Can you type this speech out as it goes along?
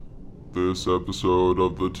This episode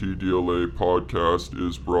of the TDLA podcast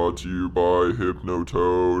is brought to you by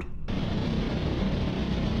Hypnotoad.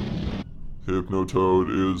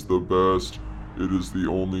 Hypnotoad is the best. It is the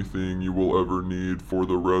only thing you will ever need for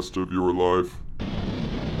the rest of your life.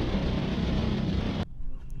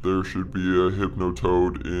 There should be a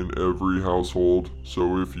Hypnotoad in every household,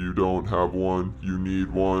 so if you don't have one, you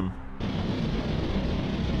need one.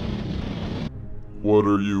 What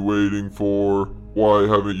are you waiting for? Why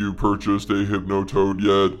haven't you purchased a Hypnotoad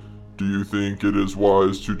yet? Do you think it is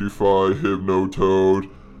wise to defy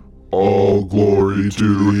Hypnotoad? All glory to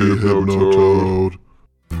Hypnotoad.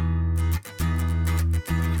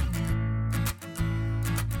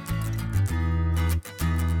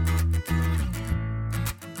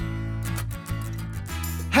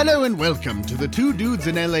 Hello and welcome to the Two Dudes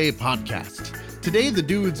in LA podcast. Today the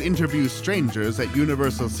dudes interview strangers at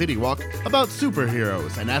Universal City Walk about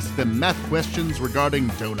superheroes and ask them math questions regarding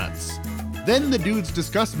donuts. Then the dudes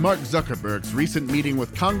discuss Mark Zuckerberg's recent meeting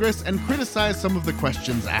with Congress and criticize some of the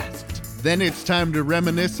questions asked. Then it's time to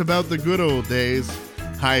reminisce about the good old days.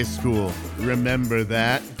 High school, remember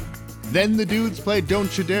that? Then the dudes play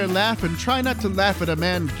Don't You Dare Laugh and try not to laugh at a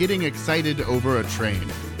man getting excited over a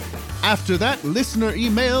train. After that, listener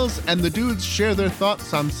emails and the dudes share their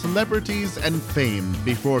thoughts on celebrities and fame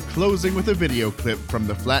before closing with a video clip from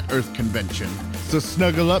the Flat Earth Convention. So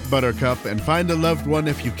snuggle up, Buttercup, and find a loved one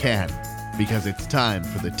if you can, because it's time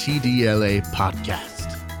for the TDLA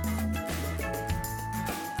podcast.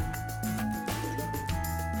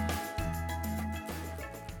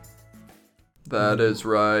 That is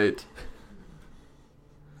right.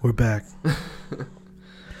 We're back.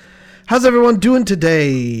 How's everyone doing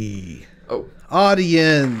today? Oh.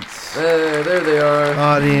 Audience. Hey, there they are.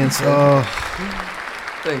 Audience. Oh.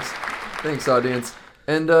 Thanks, audience.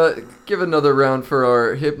 And give another round for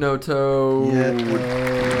our Hypnotoad.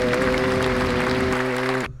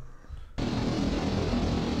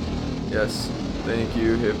 Yes, thank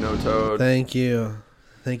you, Hypnotoad. Thank you.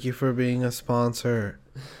 Thank you for being a sponsor.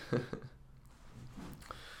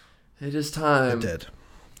 It is time. I did.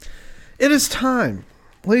 It is time.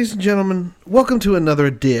 Ladies and gentlemen, welcome to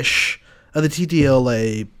another dish of the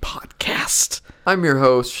TDLA podcast. I'm your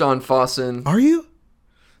host, Sean Fossen. Are you?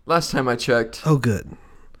 Last time I checked. Oh, good.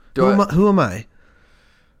 Who am I?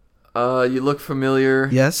 You look familiar.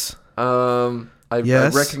 Yes. I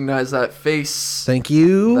recognize that face. Thank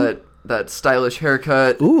you. That stylish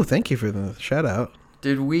haircut. Ooh, thank you for the shout out.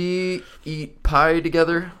 Did we eat pie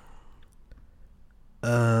together?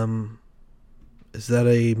 Is that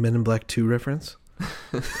a Men in Black 2 reference?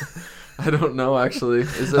 I don't know, actually.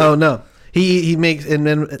 Is it? Oh, no. He makes, and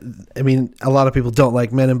then, I mean, a lot of people don't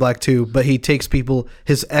like Men in Black 2, but he takes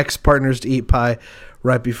his ex-partners to eat pie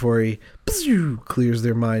right before he clears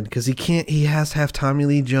their mind, because he has to have Tommy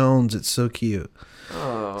Lee Jones. It's so cute.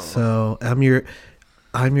 Oh. So, I'm your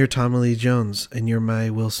Tommy Lee Jones, and you're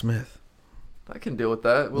my Will Smith. I can deal with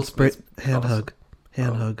that. Will Smith. Hand hug.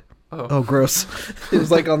 Oh. Oh, gross. It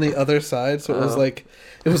was like on the other side, so it was like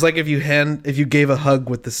if you gave a hug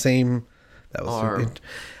with the same, that was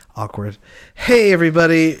awkward. Hey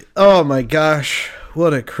everybody. Oh my gosh.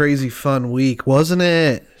 What a crazy fun week, wasn't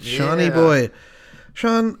it? Yeah. Shawnee boy.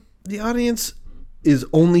 Sean, the audience is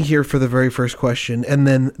only here for the very first question and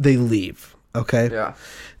then they leave, okay? Yeah.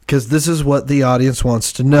 Because this is what the audience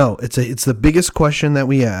wants to know. It's the biggest question that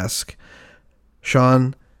we ask.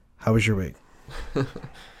 Sean, how was your week?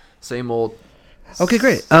 Same old. Okay,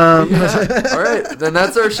 great. Yeah. All right, then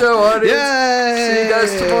that's our show, audience. Yay! See you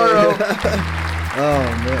guys tomorrow. Oh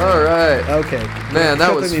man. All right. Okay. Man, that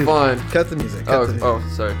Cut was the music. fun. Cut the music.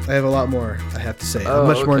 Sorry. I have a lot more I have to say. Oh, I'm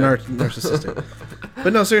much more okay. narcissistic.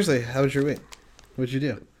 But no, seriously, how was your week? What'd you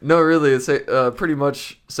do? No, really, it's pretty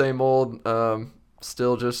much same old.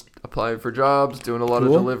 Still just applying for jobs, doing a lot of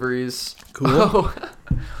deliveries. Cool. Oh,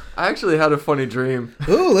 I actually had a funny dream.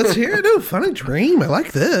 Ooh, let's hear it. Ooh, funny dream. I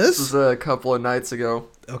like This this. was a couple of nights ago.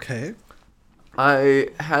 Okay. I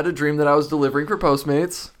had a dream that I was delivering for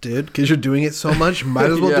Postmates. Dude, because you're doing it so much,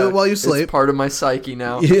 might as well do it while you sleep. It's part of my psyche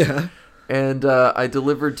now. Yeah. And I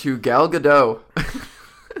delivered to Gal Gadot.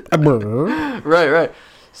 Right.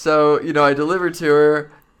 So, I delivered to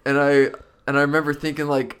her, and I remember thinking,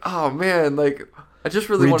 like, oh, man, like, I just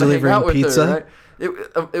really want to hang out with pizza? her, right?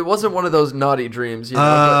 It wasn't one of those naughty dreams, Oh,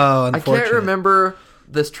 I unfortunate. can't remember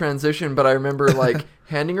this transition, but I remember, like,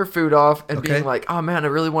 handing her food off and being like, oh, man, I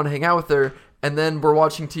really want to hang out with her. And then we're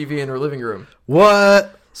watching TV in her living room.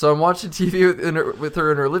 What? So I'm watching TV with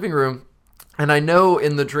her in her living room. And I know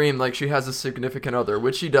in the dream, like, she has a significant other,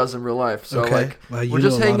 which she does in real life. So, like, well, we're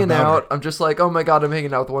just hanging out. I'm just like, oh, my God, I'm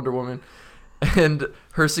hanging out with Wonder Woman. And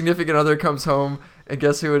her significant other comes home, And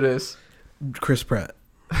guess who it is? Chris Pratt.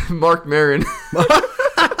 Mark Maron.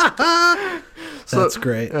 That's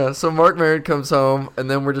great. Yeah, so Mark Maron comes home, and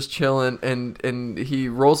then we're just chilling, and he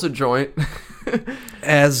rolls a joint.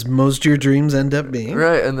 As most of your dreams end up being.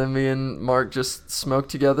 Right, and then me and Mark just smoke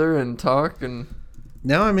together and talk, and...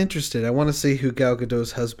 Now I'm interested. I want to see who Gal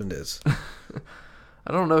Gadot's husband is.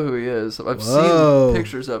 I don't know who he is. I've seen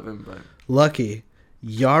pictures of him, but... Lucky.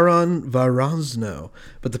 Yaron Varosno.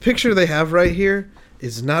 But the picture they have right here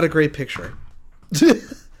is not a great picture.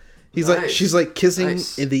 She's like kissing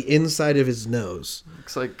in the inside of his nose.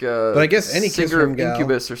 Looks like but I guess any kiss from Gal.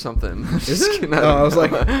 Incubus or something. Is it? I was like,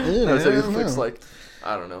 looks like,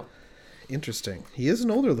 I don't know. Interesting. He is an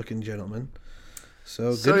older looking gentleman.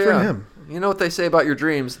 So good for him. You know what they say about your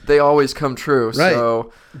dreams? They always come true. Right.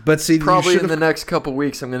 So but see, probably in the next couple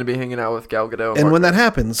weeks, I'm going to be hanging out with Gal Gadot. And when that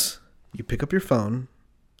happens, you pick up your phone,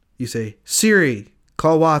 you say, Siri,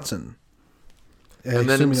 call Watson. And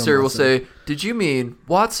then Siri will say, did you mean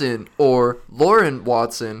Watson or Lauren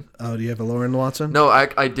Watson? Oh, do you have a Lauren Watson? No,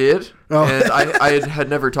 I did. Oh. And I had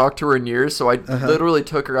never talked to her in years, so I literally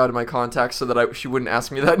took her out of my contacts so that she wouldn't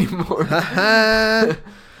ask me that anymore.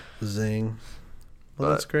 Zing.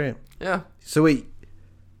 Well, that's great. Yeah. So wait,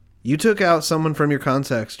 you took out someone from your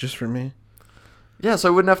contacts just for me? Yeah, so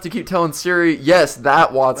I wouldn't have to keep telling Siri, yes,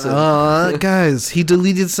 that Watson. Guys, he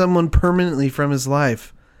deleted someone permanently from his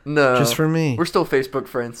life. No. Just for me. We're still Facebook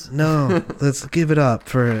friends. No. Let's give it up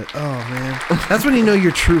for it. Oh, man. That's when you know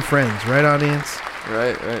you're true friends, right, audience?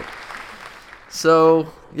 Right.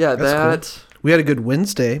 So, yeah, that's cool. We had a good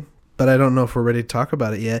Wednesday, but I don't know if we're ready to talk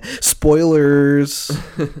about it yet. Spoilers,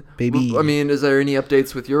 baby. I mean, is there any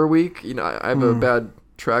updates with your week? You know, I have a bad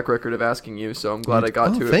track record of asking you, so I'm glad I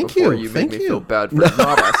got to it before you made me feel bad for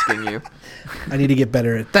not asking you. I need to get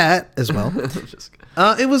better at that as well.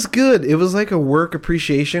 It was good. It was like a work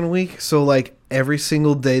appreciation week, so like every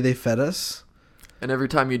single day they fed us. And every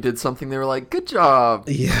time you did something, they were like, good job.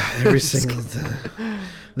 Yeah, every single day.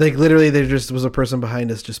 Like literally, there just was a person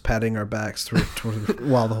behind us just patting our backs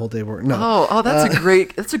while the whole day worked. No. Oh, that's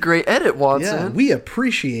a great edit, Watson. Yeah, we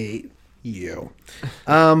appreciate you.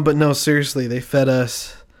 But no, seriously, they fed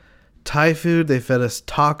us Thai food. They fed us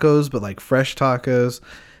tacos, but like fresh tacos.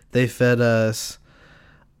 They fed us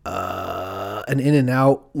an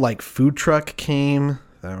In-N-Out like food truck came.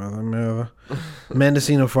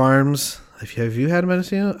 Mendocino Farms. Have you had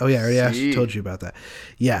Mendocino? Oh yeah, I already actually told you about that.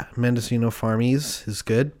 Yeah, Mendocino Farmies is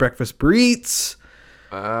good. Breakfast burritos.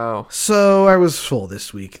 Wow. So I was full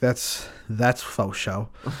this week. That's faux show.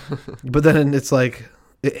 But then it's like,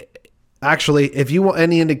 actually, if you want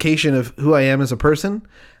any indication of who I am as a person,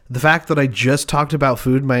 the fact that I just talked about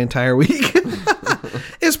food my entire week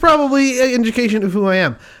is probably an indication of who I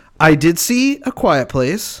am. I did see A Quiet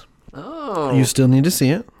Place. Oh. You still need to see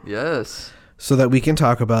it. Yes. So that we can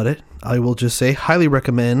talk about it. I will just say highly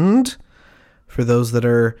recommend for those that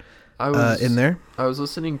are in there. I was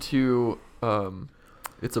listening to,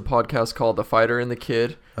 it's a podcast called The Fighter and the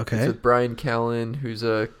Kid. Okay. It's with Brian Callen, who's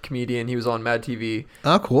a comedian. He was on Mad TV.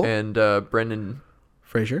 Oh, cool. And Brendan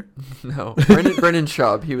Fraser? No. Brendan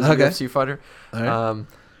Schaub. He was a UFC fighter. All right.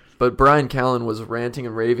 But Brian Callen was ranting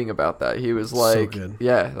and raving about that. He was like, so good.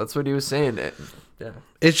 Yeah, that's what he was saying. Yeah.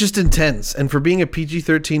 It's just intense. And for being a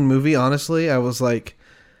PG-13 movie, honestly, I was like,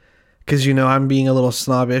 because, you know, I'm being a little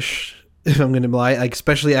snobbish, if I'm going to lie. Like,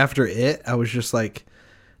 especially after it, I was just like,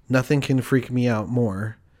 nothing can freak me out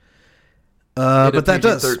more. But that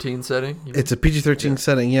does. PG-13 setting? It's a PG-13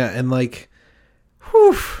 setting, yeah. And like,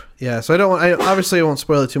 whew. Yeah, so obviously I won't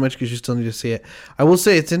spoil it too much because you still need to see it. I will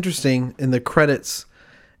say it's interesting in the credits,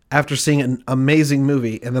 after seeing an amazing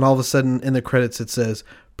movie, and then all of a sudden in the credits it says,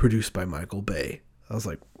 produced by Michael Bay. I was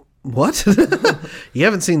like, what? You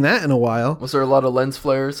haven't seen that in a while. Was there a lot of lens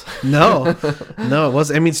flares? No, it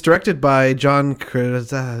was. I mean, it's directed by John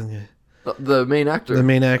Krasinski. The main actor. The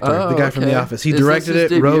main actor, the guy from The Office. He directed it,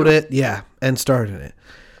 debut? wrote it, yeah, and starred in it.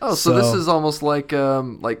 Oh, so this is almost like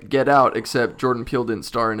Get Out, except Jordan Peele didn't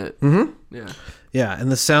star in it. Mm-hmm. Yeah. Yeah,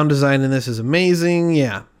 and the sound design in this is amazing.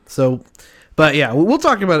 Yeah. So, but yeah, we'll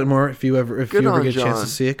talk about it more if you ever get a chance to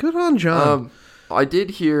see it. Good on John. I did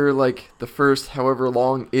hear like the first however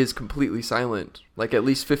long is completely silent, like at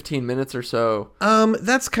least 15 minutes or so.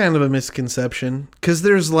 That's kind of a misconception because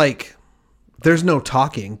there's no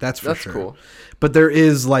talking. That's for sure. Cool. But there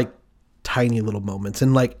is like tiny little moments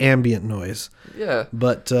and like ambient noise. Yeah.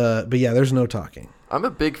 But yeah, there's no talking. I'm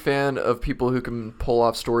a big fan of people who can pull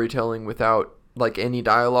off storytelling without like any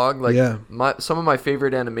dialogue. Like some of my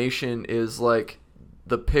favorite animation is like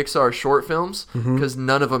the Pixar short films because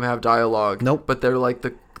none of them have dialogue. Nope. But they're like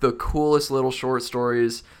the coolest little short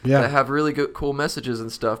stories that have really good cool messages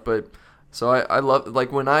and stuff. But So I love,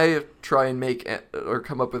 like, when I try and make or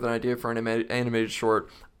come up with an idea for an animated short,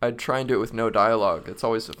 I try and do it with no dialogue. It's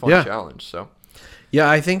always a fun challenge. So yeah,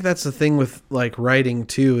 I think that's the thing with like writing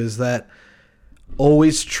too, is that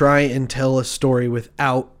always try and tell a story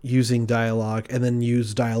without using dialogue, and then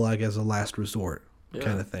use dialogue as a last resort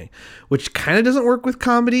kind of thing, which kind of doesn't work with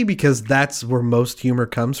comedy because that's where most humor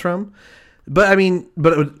comes from. But I mean,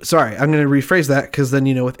 sorry, I'm going to rephrase that, because then,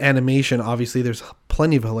 with animation, obviously there's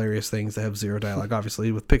plenty of hilarious things that have zero dialogue,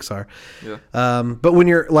 obviously, with Pixar. Yeah. But when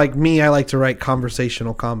you're like me, I like to write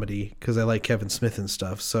conversational comedy because I like Kevin Smith and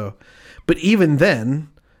stuff. So, but even then,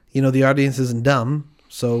 the audience isn't dumb,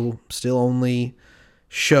 so still only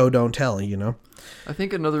show, don't tell, I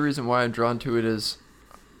think another reason why I'm drawn to it is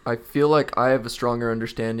I feel like I have a stronger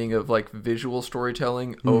understanding of like visual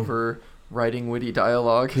storytelling over writing witty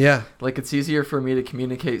dialogue. Yeah. Like, it's easier for me to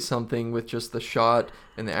communicate something with just the shot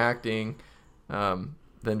and the acting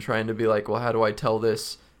than trying to be like, well, how do I tell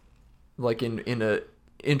this like in a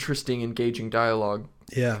interesting, engaging dialogue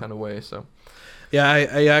kind of way. So yeah,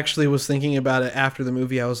 I actually was thinking about it after the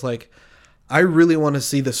movie. I was like, I really want to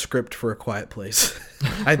see the script for A Quiet Place.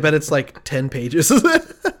 I bet it's like 10 pages.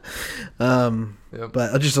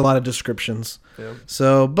 But just a lot of descriptions. Yep.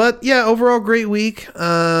 So, but yeah, overall great week.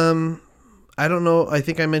 I don't know. I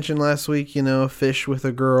think I mentioned last week, Fish with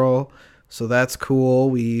a Girl. So that's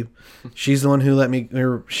cool. She's the one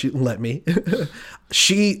who she let me.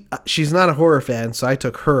 She's not a horror fan, so I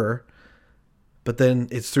took her. But then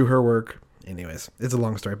it's through her work. Anyways, it's a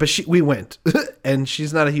long story. But we went, and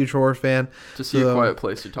she's not a huge horror fan. To see A Quiet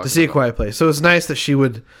Place, you're talking about. To see A Quiet Place. So it's nice that she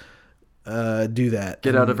would do that.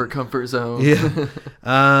 Get out of her comfort zone. Yeah.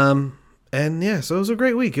 And yeah, so it was a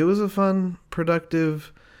great week. It was a fun,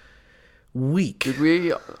 productive week. Did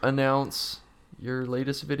we announce your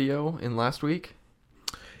latest video in last week?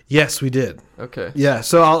 Yes, we did. Okay. Yeah,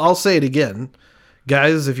 so I'll say it again.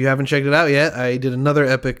 Guys, if you haven't checked it out yet, I did another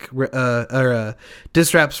epic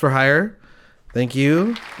Diss Raps for Hire. Thank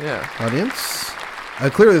you, audience.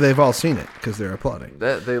 Clearly, they've all seen it because they're applauding.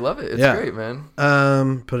 They love it. It's great,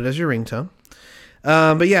 man. Put it as your ringtone.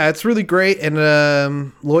 But yeah, it's really great.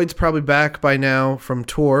 And Lloyd's probably back by now from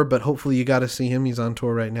tour, but hopefully you got to see him. He's on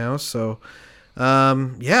tour right now. So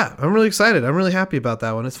yeah, I'm really excited. I'm really happy about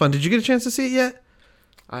that one. It's fun. Did you get a chance to see it yet?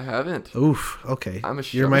 I haven't. Oof. Okay.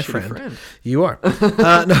 You're my friend. You are.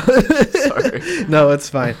 No. Sorry. No, it's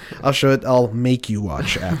fine. I'll show it. I'll make you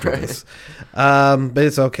watch after this. But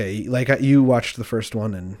it's okay. Like, you watched the first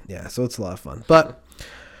one, and yeah, so it's a lot of fun. But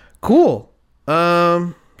cool.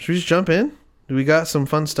 Should we just jump in? We got some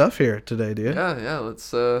fun stuff here today, dude. Yeah.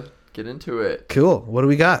 Let's get into it. Cool. What do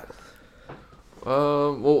we got?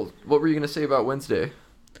 Well, what were you gonna say about Wednesday?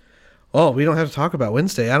 Oh, we don't have to talk about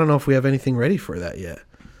Wednesday. I don't know if we have anything ready for that yet.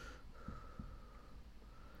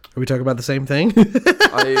 Are we talking about the same thing?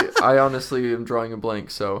 I honestly am drawing a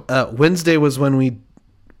blank. So Wednesday was when we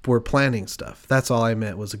were planning stuff. That's all I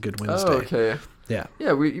meant was a good Wednesday. Oh, okay. Yeah.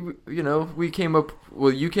 Yeah, we came up.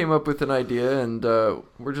 Well, you came up with an idea, and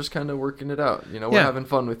we're just kind of working it out. We're having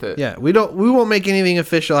fun with it. Yeah, we won't make anything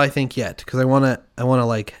official, I think, yet, because I wanna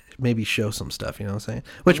like maybe show some stuff. You know what I'm saying?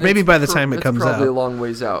 Which maybe by the time it comes out, it's probably a long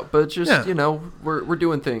ways out. But just we're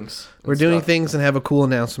doing things. We're doing things and have a cool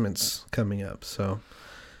announcements coming up. So.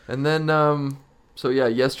 And then,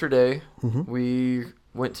 yesterday we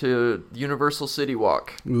went to Universal City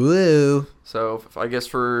Walk. Woo! So I guess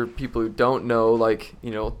for people who don't know, like,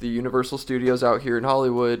 the Universal Studios out here in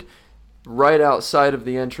Hollywood, right outside of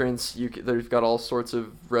the entrance, they've got all sorts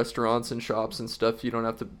of restaurants and shops and stuff. You don't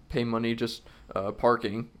have to pay money, just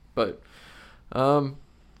parking. But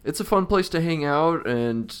it's a fun place to hang out,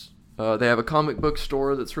 and they have a comic book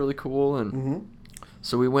store that's really cool. And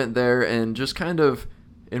so we went there, and just kind of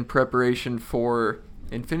in preparation for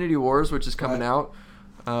Infinity Wars, which is coming out.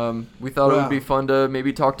 We thought it would be fun to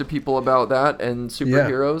maybe talk to people about that and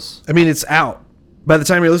superheroes. I mean, it's out. By the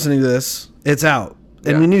time you're listening to this, it's out.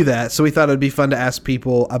 And we knew that, so we thought it would be fun to ask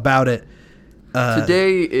people about it.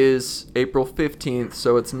 Today is April 15th,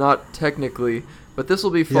 so it's not technically, but this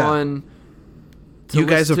will be fun. You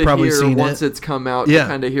guys have probably seen it once it's come out, to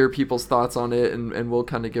kind of hear people's thoughts on it, and we'll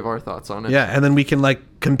kind of give our thoughts on it. Yeah, and then we can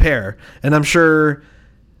compare. And I'm sure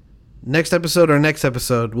next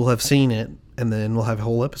episode we'll have seen it, and then we'll have a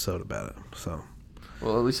whole episode about it. So,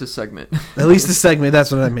 well, at least a segment. At least a segment.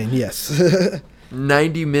 That's what I mean. Yes.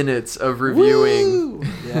 90 minutes of reviewing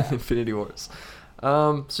Infinity Wars.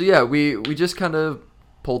 We just kind of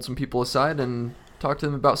pulled some people aside and talked to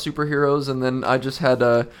them about superheroes, and then I just had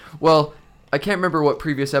I can't remember what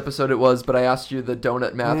previous episode it was, but I asked you the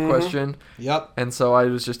donut math question. Yep. And so I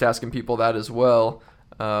was just asking people that as well.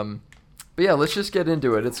 But yeah, let's just get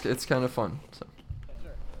into it. It's kind of fun. So.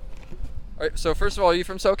 All right. So first of all, are you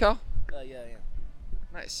from SoCal? Yeah.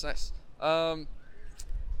 Nice.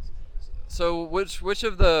 So which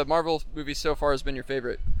of the Marvel movies so far has been your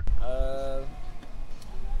favorite?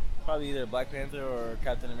 Probably either Black Panther or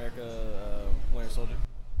Captain America: Winter Soldier.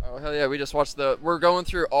 Oh hell yeah! We just watched we're going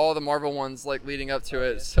through all the Marvel ones like leading up to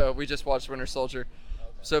it. So we just watched Winter Soldier. Okay.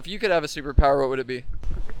 So if you could have a superpower, what would it be?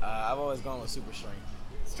 I've always gone with super strength.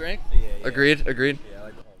 Strength? Yeah. Agreed. Yeah, I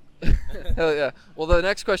like the Hulk. Hell yeah! Well, the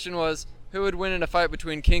next question was, who would win in a fight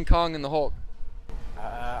between King Kong and the Hulk?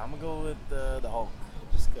 I'm gonna go with the Hulk,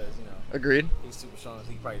 just because Agreed. He's super strong,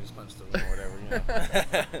 so he probably just punched the room or whatever.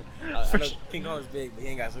 I know King Kong is big, but he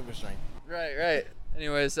ain't got super strength. Right.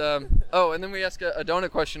 Anyways, and then we ask a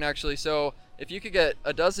donut question actually. So if you could get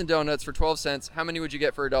a dozen donuts for 12 cents, how many would you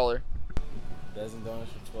get for $1? Dozen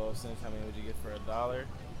donuts for 12 cents. How many would you get for $1?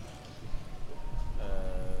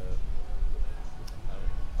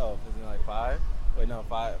 Isn't it like 5? Wait, no,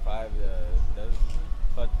 5 dozen.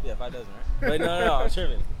 But yeah, 5 dozen, right? Wait, no, I'm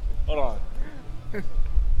tripping. Hold on.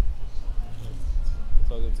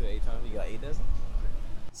 So go to 8 times. You got 8 dozen.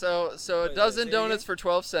 So a dozen donuts for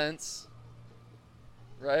 12 cents.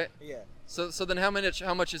 Right? Yeah. So then how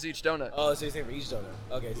much is each donut? Oh, so you're saying for each donut?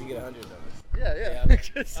 Okay, so you get 100 donuts. Yeah.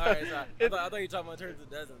 Okay. All right, sorry. I thought you were talking about in terms of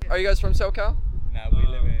dozen. Are you guys from SoCal? Nah, we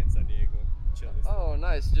live in San Diego. Chilling. Oh,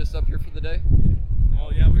 nice. Just up here for the day? Oh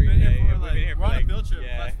yeah, we've been here for we're on like, a field trip,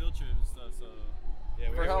 yeah. class field trip and stuff. So Yeah,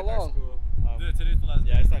 we're For here how with our long? school. today's the last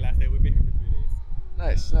day. Yeah, it's our last day. We've been here for 3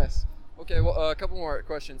 days. Nice. Okay, well, a couple more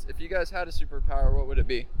questions. If you guys had a superpower, what would it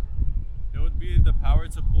be? It would be the power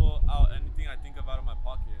to pull out anything I think of out of my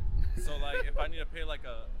pocket. So like, if I need to pay like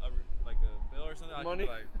a bill or something, Money?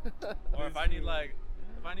 I can be like, or if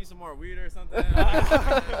I need some more weed or something. You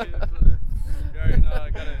already know, I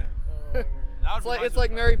gotta. It's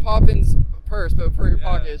like Mary Poppins' purse, but for your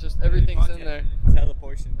pocket. It's just everything's in there.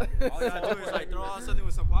 Teleportation. All you gotta do is like throw out something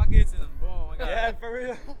with some pockets and then boom, I got Yeah, it. for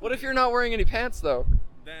real. What if you're not wearing any pants though?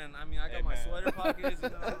 Then I mean, I got Hey, my man. sweater pockets,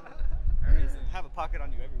 everything. Have a pocket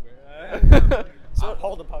on you everywhere. So,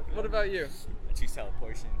 hold the pocket. what about you? I choose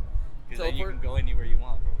teleportation. Because then you Teleport? can go anywhere you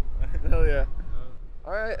want, bro. Hell yeah.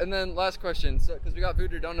 All right, and then last question, because we got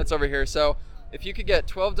Voodoo Donuts over here. So, if you could get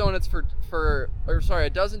 12 donuts a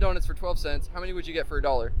dozen donuts for 12 cents, how many would you get for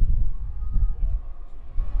 $1?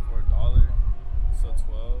 For $1, so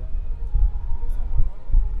 12.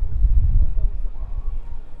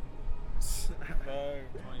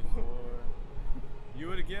 24. You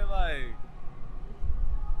would get like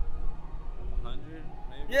 100,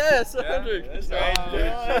 maybe. Yes, 100. Yeah, That's right, right. Joe.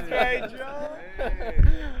 That's right, Joe. Hey.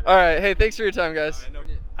 All right, hey, thanks for your time, guys.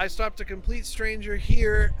 I stopped a complete stranger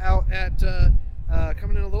here out at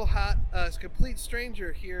coming in a little hot. A complete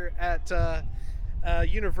stranger here at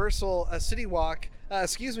Universal City Walk.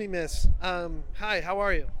 Excuse me, miss. Hi, how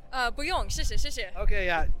are you? 不用，谢谢，谢谢。 Okay,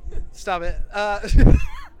 yeah, stop it.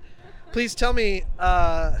 Please tell me,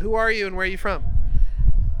 who are you and where are you from?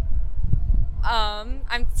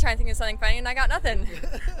 I'm trying to think of something funny and I got nothing.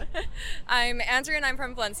 I'm Andrea and I'm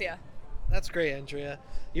from Valencia. That's great, Andrea.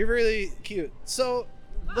 You're really cute. So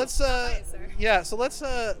let's nice, sir. yeah, so let's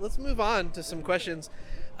move on to some questions.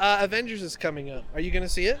 Avengers is coming up. Are you gonna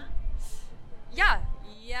see it? Yeah,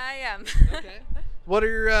 I am. Okay. What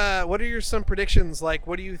are your some predictions? Like,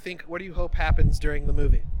 what do you hope happens during the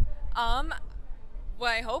movie? What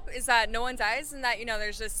I hope is that no one dies and that,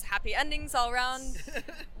 there's just happy endings all around.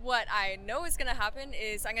 What I know is going to happen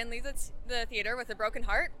is I'm going to leave the theater with a broken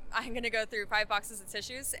heart. I'm going to go through 5 boxes of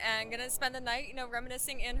tissues and going to spend the night,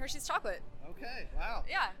 reminiscing in Hershey's chocolate. Okay, wow.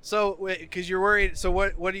 Yeah. So, because you're worried, so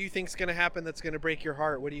what do you think's going to happen that's going to break your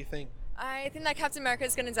heart? What do you think? I think that Captain America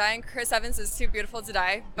is going to die and Chris Evans is too beautiful to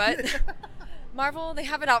die, but Marvel, they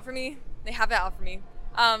have it out for me.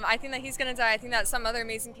 I think that he's going to die. I think that some other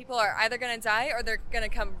amazing people are either going to die or they're going to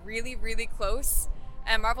come really, really close.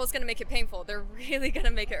 And Marvel's going to make it painful. They're really going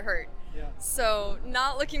to make it hurt. Yeah. So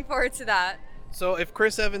not looking forward to that. So if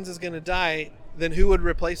Chris Evans is going to die, then who would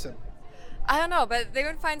replace him? I don't know, but they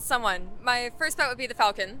would find someone. My first bet would be the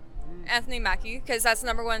Falcon, Anthony Mackie, because that's the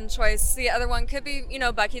number one choice. The other one could be,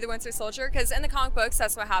 Bucky the Winter Soldier, because in the comic books,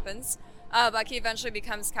 that's what happens. Bucky eventually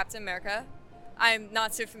becomes Captain America. I'm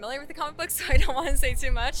not too familiar with the comic books, so I don't want to say too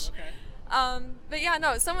much. Okay. But yeah,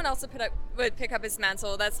 no, someone else would pick up his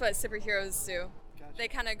mantle. That's what superheroes do. Gotcha. They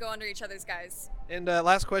kind of go under each other's guise. And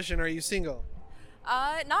last question, are you single?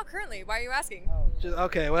 Not currently. Why are you asking?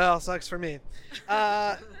 Okay, well, sucks for me.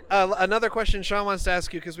 Another question Sean wants to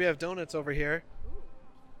ask you, because we have donuts over here.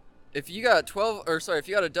 If you got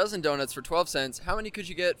a dozen donuts for 12 cents, how many could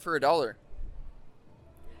you get for $1?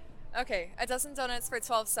 Okay, a dozen donuts for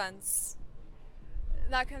 12 cents.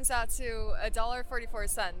 That comes out to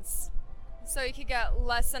 $1.44. So you could get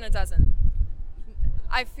less than a dozen.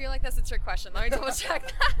 I feel like that's a trick question. Let me double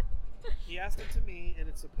check that. He asked it to me, and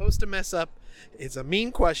it's supposed to mess up. It's a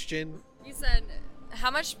mean question. You said,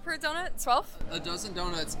 how much per donut? 12? A dozen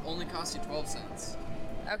donuts only cost you 12 cents.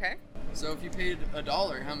 Okay. So if you paid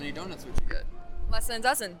 $1, how many donuts would you get? Less than a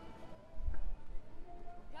dozen.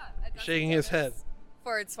 Yeah, a dozen Shaking his head.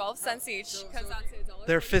 For 12 cents each. Comes out to $1.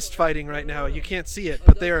 They're fist fighting right now. You can't see it,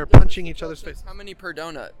 but they are punching each other's face. How many per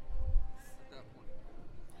donut?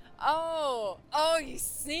 Oh, you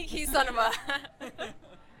sneaky son of a...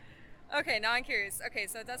 Okay, now I'm curious. Okay,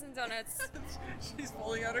 so a dozen donuts. She's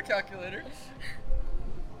pulling out her calculator.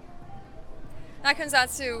 That comes out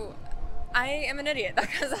to... I am an idiot.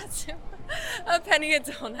 That comes out to a penny a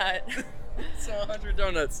donut. So 100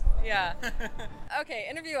 donuts. Yeah. Okay,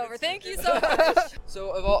 interview over. Thank you so much.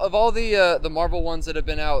 So of all the Marvel ones that have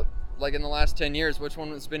been out, like in the last 10 years, which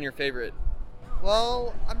one has been your favorite?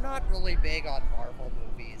 Well, I'm not really big on Marvel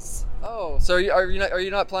movies. Oh, so are you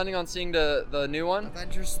not planning on seeing the new one?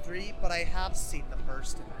 Avengers 3, but I have seen the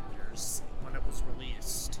first Avengers when it was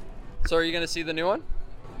released. So are you going to see the new one?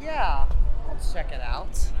 Yeah, I'll check it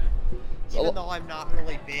out. Even though I'm not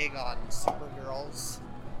really big on superheroes,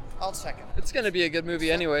 I'll check it out. It's going to be a good movie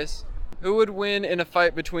anyways. Who would win in a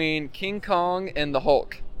fight between King Kong and the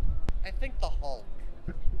Hulk? I think the Hulk.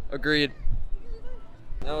 Agreed.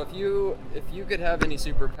 Now, if you could have any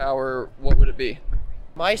superpower, what would it be?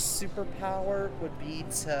 My superpower would be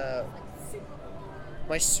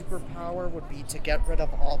to get rid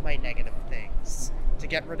of all my negative things. To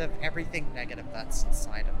get rid of everything negative that's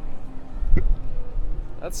inside of me.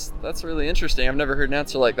 That's really interesting. I've never heard an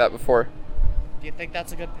answer like that before. Do you think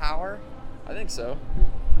that's a good power? I think so.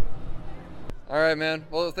 All right, man.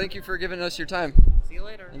 Well, thank you for giving us your time. See you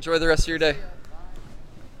later. Enjoy the rest of your day.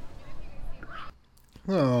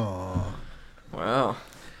 Oh, wow,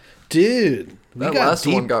 dude, that last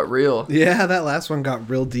one got real. Yeah, that last one got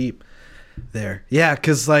real deep there. Yeah,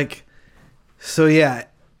 because like, so yeah,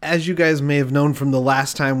 as you guys may have known from the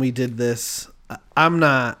last time we did this, I'm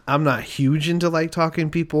not huge into like talking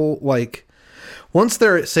people. Like, once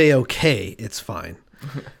they're say okay, it's fine.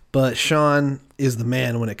 But Sean is the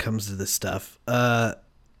man when it comes to this stuff. But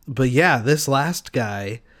yeah, this last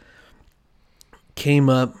guy came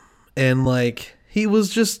up and like, he was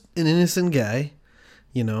just an innocent guy,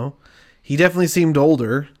 you know. He definitely seemed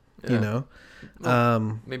older, you know.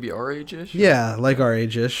 Maybe our age-ish? Yeah, like our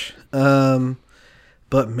age-ish.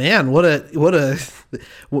 But man, what a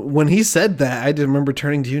when he said that, I did remember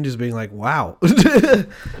turning to you and just being like, wow.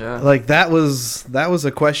 Yeah. Like that was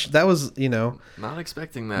a question. That was, you know, not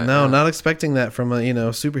expecting that. No, not expecting that from a, you know,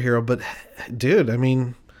 superhero, but dude, I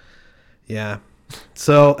mean, yeah.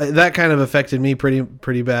 So that kind of affected me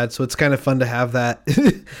pretty bad. So it's kind of fun to have that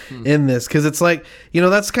in this, because it's like, you know,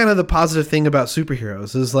 that's kind of the positive thing about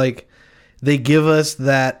superheroes is like they give us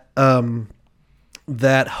that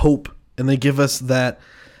that hope, and they give us that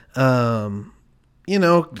you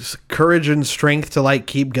know, courage and strength to like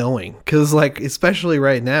keep going. Because like, especially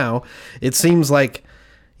right now, it seems like,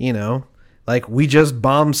 you know, like we just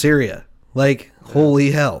bombed Syria. Like,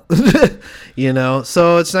 holy hell. You know,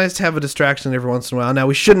 so it's nice to have a distraction every once in a while. Now,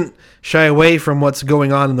 we shouldn't shy away from what's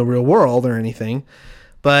going on in the real world or anything,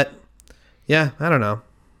 but yeah, I don't know.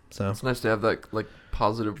 So it's nice to have that like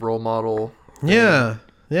positive role model. Yeah,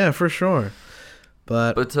 yeah, for sure.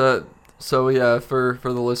 But so yeah, for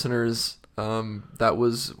the listeners, that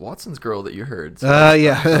was Watson's girl that you heard. So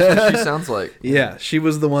yeah, that's what she sounds like. Yeah, she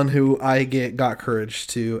was the one who I got courage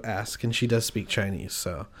to ask, and she does speak Chinese,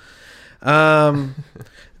 so.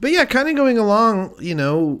 But yeah, kind of going along, you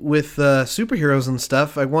know, with superheroes and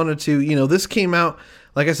stuff. I wanted to, you know, this came out,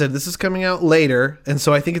 like I said, this is coming out later, and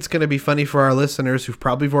so I think it's going to be funny for our listeners who've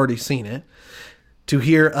probably already seen it to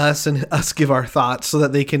hear us and us give our thoughts, so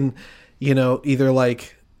that they can, you know, either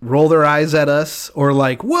like roll their eyes at us or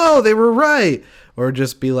like, whoa, they were right, or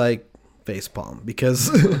just be like facepalm, because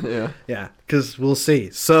yeah, because we'll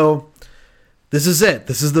see. So this is it.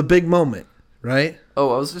 This is the big moment, right?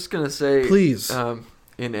 Oh, I was just gonna say, please.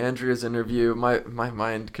 In Andrea's interview, my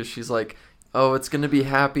mind, because she's like, oh, it's gonna be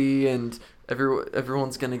happy and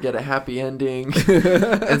everyone's gonna get a happy ending,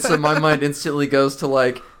 and so my mind instantly goes to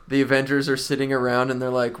like the Avengers are sitting around and they're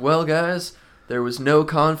like, well, guys, there was no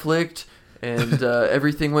conflict and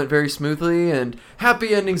everything went very smoothly and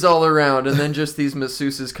happy endings all around, and then just these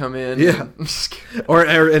masseuses come in. Yeah, and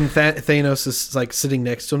Thanos is like sitting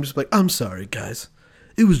next to him, just like, I'm sorry, guys.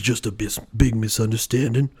 It was just a big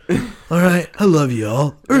misunderstanding. All right, I love you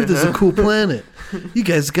all. Earth is a cool planet. You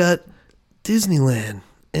guys got Disneyland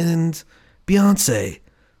and Beyonce.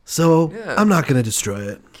 So I'm not going to destroy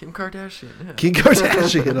it. Kim Kardashian. Yeah. Kim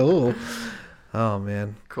Kardashian. Oh,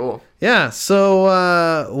 man. Cool. Yeah.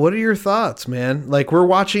 So what are your thoughts, man? Like, we're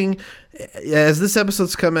watching, as this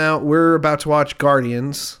episode's come out, we're about to watch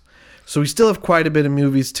Guardians. So we still have quite a bit of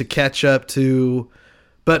movies to catch up to,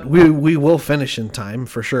 but we will finish in time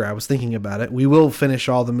for sure. I was thinking about it. We will finish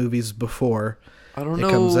all the movies before it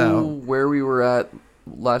comes out. where we were at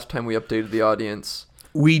last time we updated the audience.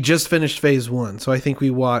 We just finished phase 1, so I think we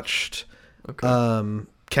watched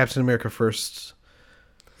Captain America first.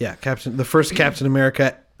 Yeah, the first Captain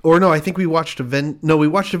America. Or no, I think we watched we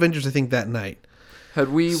watched Avengers, I think, that night. Had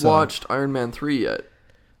we watched Iron Man 3 yet?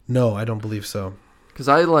 No, I don't believe so. Because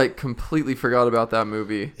I completely forgot about that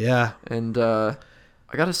movie. Yeah. And I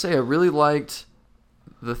gotta say, I really liked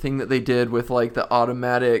the thing that they did with the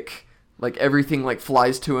automatic, everything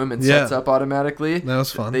flies to him and sets up automatically. That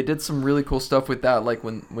was fun. They did some really cool stuff with that,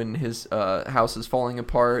 when his house is falling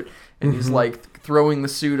apart and he's throwing the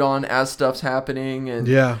suit on as stuff's happening, and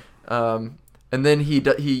and then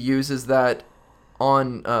he uses that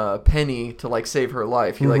on Penny to save her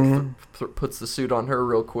life. He puts the suit on her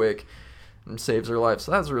real quick and saves her life.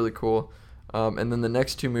 So that's really cool. And then the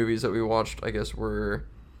next 2 movies that we watched, I guess,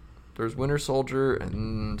 there's Winter Soldier,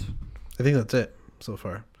 and I think that's it so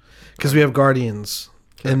far. Because we have Guardians,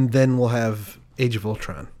 and then we'll have Age of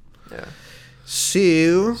Ultron. Yeah.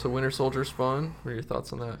 So Winter Soldier's fun. What are your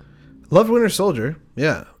thoughts on that? Loved Winter Soldier.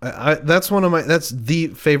 Yeah. That's the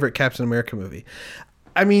favorite Captain America movie.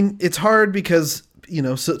 I mean, it's hard because,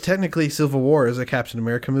 so technically Civil War is a Captain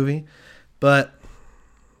America movie, but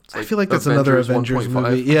I feel like that's another Avengers 1.5.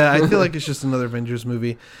 movie. Yeah, I feel like it's just another Avengers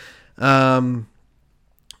movie.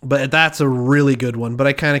 But that's a really good one. But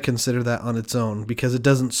I kind of consider that on its own because it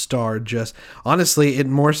doesn't star just... Honestly, it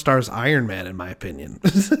more stars Iron Man, in my opinion.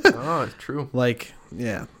 Oh, it's true.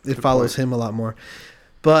 It follows him a lot more.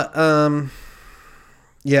 But,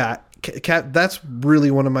 that's really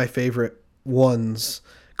one of my favorite ones.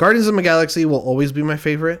 Guardians of the Galaxy will always be my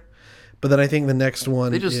favorite. But then I think the next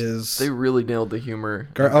one They really nailed the humor.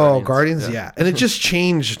 Guardians, yeah. And it just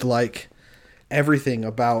changed, everything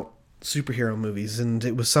about superhero movies, and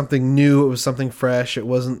it was something new, it was something fresh, it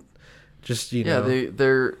wasn't just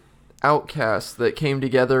they're outcasts that came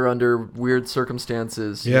together under weird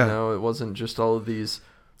circumstances. It wasn't just all of these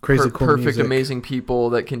crazy cool perfect music. Amazing people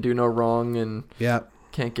that can do no wrong and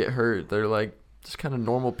can't get hurt. They're just kind of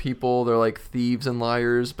normal people. They're thieves and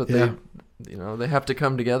liars, but they have to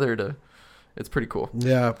come together to... It's pretty cool.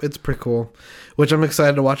 Yeah, it's pretty cool. Which I'm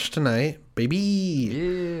excited to watch tonight, baby.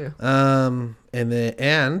 Yeah.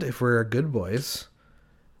 And if we're good boys,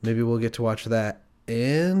 maybe we'll get to watch that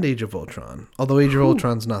and Age of Ultron. Although Age of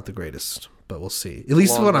Ultron's not the greatest, but we'll see. At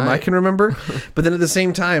least what I can remember. But then at the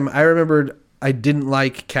same time, I remembered I didn't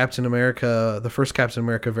like Captain America, the first Captain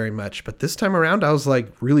America, very much. But this time around, I was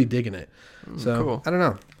really digging it. So cool. I don't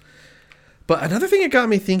know. But another thing it got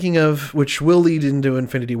me thinking of, which will lead into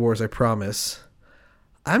Infinity Wars, I promise.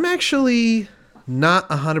 I'm actually not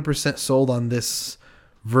 100% sold on this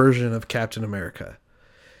version of Captain America.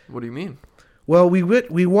 What do you mean? Well,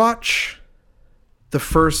 we watch the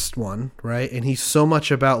first one, right? And he's so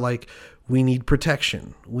much about we need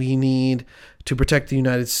protection. We need to protect the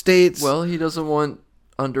United States. Well, he doesn't want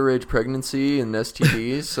underage pregnancy and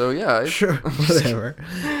STDs, so yeah. Sure, whatever.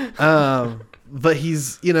 But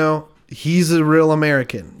he's a real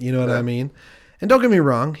American, you know what I mean? And don't get me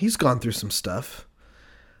wrong, he's gone through some stuff.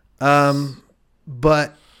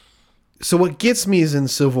 But so what gets me is in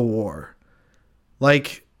Civil War.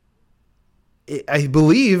 I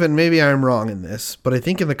believe, and maybe I'm wrong in this, but I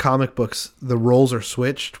think in the comic books the roles are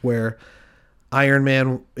switched where Iron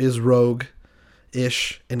Man is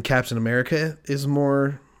rogue-ish and Captain America is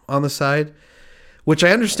more on the side. Which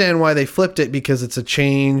I understand why they flipped it, because it's a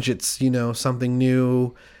change, it's, something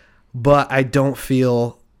new. But I don't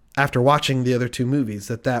feel, after watching the other 2 movies,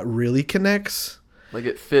 that really connects.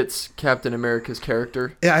 It fits Captain America's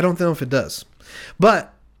character? Yeah, I don't know if it does.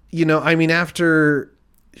 But, after,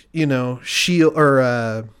 S.H.I.E.L.D.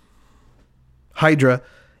 or Hydra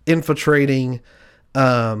infiltrating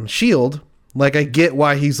S.H.I.E.L.D., I get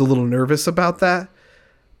why he's a little nervous about that.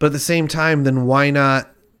 But at the same time, then why not?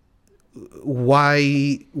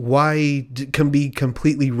 Why can be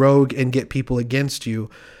completely rogue and get people against you?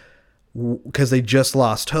 Because they just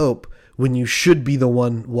lost hope, when you should be the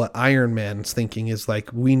one. What Iron Man's thinking is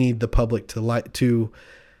we need the public to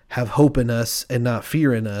have hope in us and not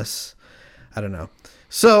fear in us. I don't know.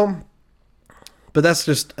 So, but that's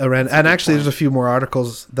just a random. And actually, there's a few more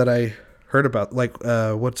articles that I heard about,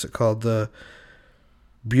 what's it called? The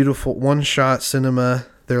Beautiful One Shot Cinema.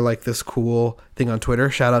 They're like this cool thing on Twitter.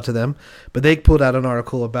 Shout out to them. But they pulled out an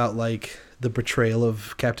article about like the portrayal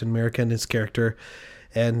of Captain America and his character.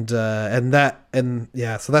 So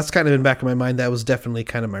that's kind of in the back of my mind. That was definitely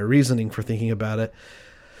kind of my reasoning for thinking about it.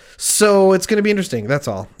 So it's going to be interesting. That's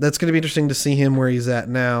all. That's going to be interesting to see him where he's at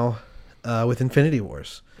now with Infinity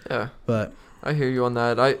Wars. Yeah. But I hear you on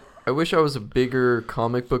that. I wish I was a bigger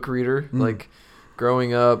comic book reader. Like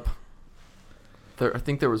growing up, I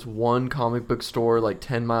think there was one comic book store like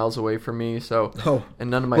 10 miles away from me.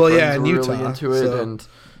 And none of my friends were Utah, really into it. And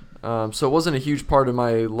so it wasn't a huge part of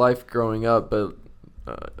my life growing up. But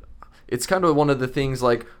it's kind of one of the things,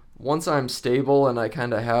 like, once I'm stable and I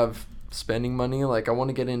kind of have spending money, like, I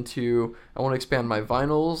want to expand my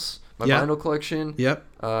vinyls, vinyl collection. Yep.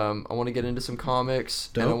 I want to get into some comics.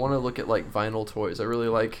 Dope. And I want to look at like vinyl toys. I really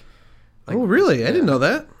like oh, really? I didn't know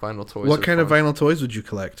that. Vinyl toys. What kind of vinyl toys would you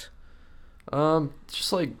collect?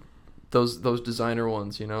 Just like those designer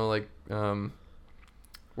ones, you know, like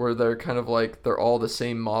where they're kind of like they're all the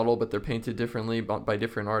same model, but they're painted differently by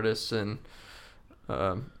different artists. And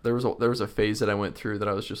there was a phase that I went through that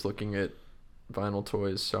I was just looking at vinyl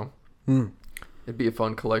toys. So it'd be a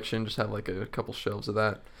fun collection. Just have like a couple shelves of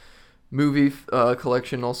that. Movie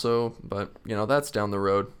collection also, but you know that's down the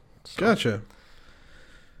road. So. Gotcha.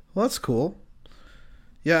 Well, that's cool.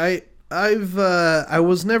 Yeah,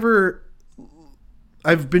 the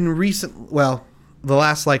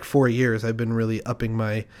last like 4 years I've been really upping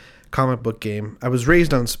my comic book game. I was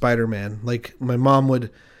raised on Spider-Man. Like my mom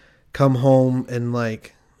would come home and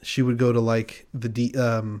like she would go to like the DI.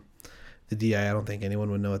 I don't think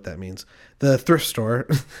anyone would know what that means. The thrift store.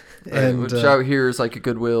 And which out here is like a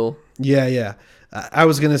Goodwill. Yeah. I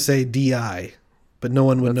was gonna say DI, but no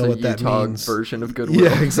one would know what that means. Version of Goodwill.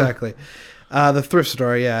 Yeah, exactly. The thrift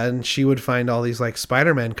store, yeah, and she would find all these like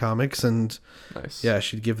Spider-Man comics, and nice. Yeah,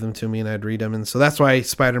 she'd give them to me, and I'd read them, and so that's why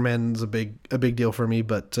Spider-Man's a big deal for me.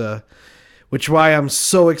 But which why I'm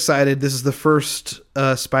so excited. This is the first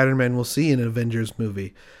Spider-Man we'll see in an Avengers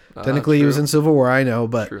movie. Technically, he was in Civil War, I know,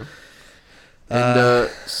 but. True. And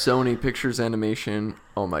Sony Pictures Animation.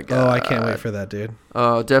 Oh my god! Oh, I can't wait for that, dude.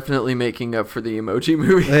 Definitely making up for the Emoji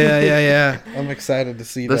Movie. Yeah. I'm excited to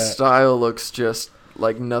see the that. The style looks just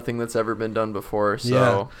like nothing that's ever been done before.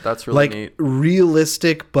 So that's really neat.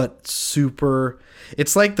 Realistic, but super.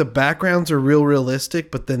 It's like the backgrounds are realistic,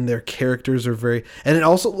 but then their characters are very. And it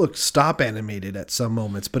also looks stop animated at some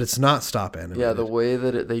moments, but it's not stop animated. Yeah, the way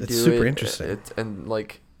that they do it. It's super interesting. And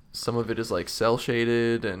like some of it is like cell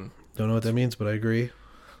shaded and. Don't know what that means, but I agree.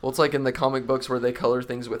 Well, it's like in the comic books where they color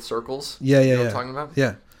things with circles. Yeah. You know what I'm talking about?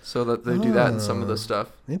 Yeah. So that they do that in some of the stuff.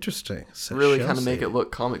 Interesting. Really kind of make it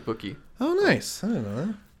look comic booky. Oh, nice. I didn't know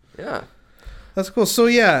that. Yeah. That's cool. So,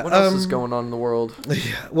 yeah. What else is going on in the world?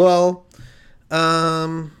 Yeah. Well,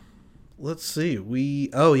 let's see.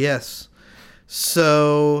 Oh, yes.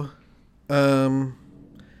 So, Mark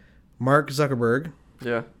Zuckerberg.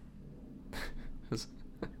 Yeah.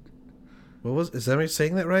 Is that me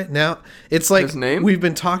saying that right? Now it's like his name? We've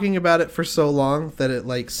been talking about it for so long that it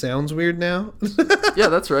like sounds weird now. Yeah,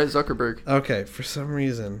 that's right, Zuckerberg. Okay, for some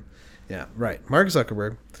reason. Yeah, right. Mark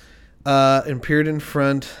Zuckerberg appeared in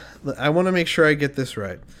front. I want to make sure I get this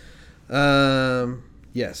right.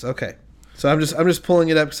 Yes, okay. So I'm just pulling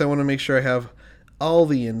it up because I want to make sure I have all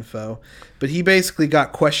the info. But he basically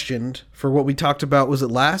got questioned for what we talked about. Was it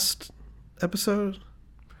last episode?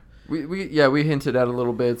 We hinted at a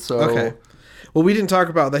little bit. So okay. Well, we didn't talk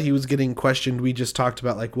about that he was getting questioned. We just talked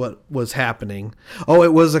about like what was happening. Oh,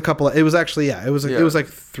 it was it was actually it was like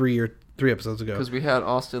three episodes ago. Because we had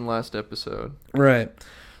Austin last episode. Right.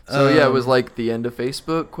 So it was like the end of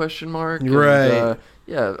Facebook ? Right.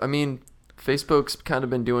 And, I mean, Facebook's kind of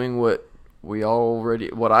been doing what I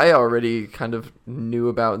already kind of knew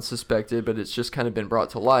about and suspected, but it's just kind of been brought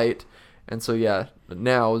to light. And so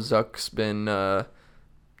now Zuck's been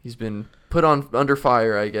he's been put under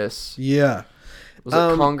fire, I guess. Yeah. Was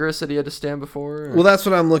it Congress that he had to stand before? Well, that's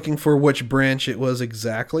what I'm looking for, which branch it was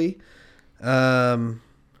exactly. But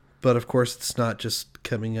of course, it's not just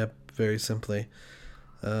coming up very simply.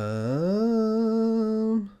 Yeah,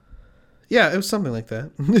 it was something like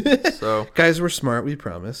that. So guys, we're smart, we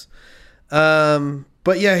promise.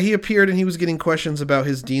 But yeah, he appeared and he was getting questions about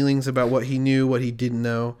his dealings, about what he knew, what he didn't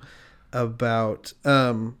know, about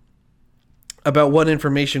what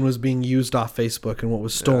information was being used off Facebook and what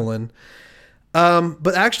was stolen.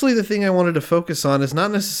 But actually the thing I wanted to focus on is not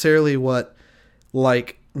necessarily Mark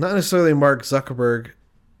Zuckerberg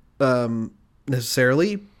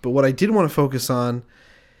necessarily, but what I did want to focus on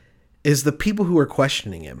is the people who are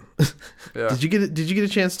questioning him. Yeah. Did you get a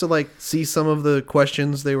chance to like see some of the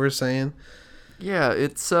questions they were saying? Yeah,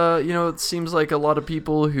 it's it seems like a lot of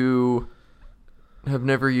people who have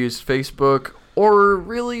never used Facebook or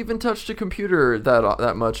really even touched a computer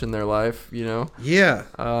that much in their life, Yeah.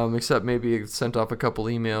 Except maybe sent off a couple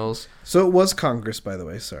emails. So it was Congress, by the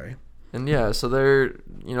way. Sorry. And yeah, so they're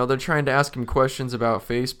trying to ask him questions about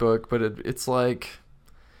Facebook, but it's like,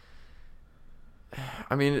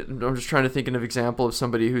 I mean, I'm just trying to think of an example of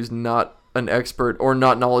somebody who's not an expert or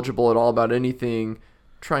not knowledgeable at all about anything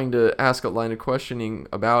trying to ask a line of questioning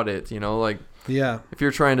about it, like, yeah, if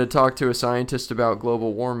you're trying to talk to a scientist about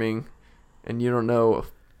global warming and you don't know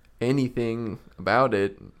anything about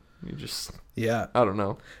it, you just, yeah, I don't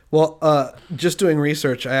know. Well, just doing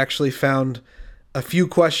research, I actually found a few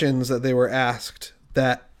questions that they were asked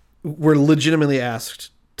that were legitimately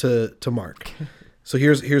asked to Mark. So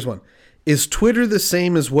here's one. Is Twitter the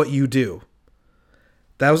same as what you do?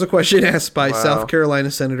 That was a question asked by South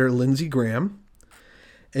Carolina Senator Lindsey Graham,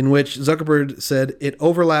 in which Zuckerberg said it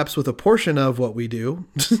overlaps with a portion of what we do.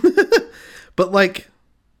 But like,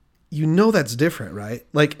 that's different, right?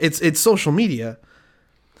 Like it's social media.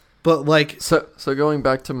 But like, so going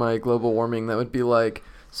back to my global warming, that would be like,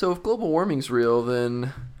 so if global warming's real,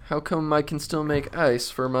 then how come I can still make ice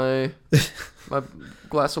for my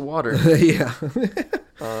glass of water? Yeah.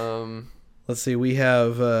 Let's see. We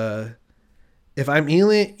have if I'm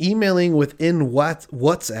emailing within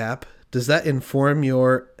WhatsApp, does that inform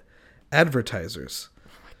your advertisers?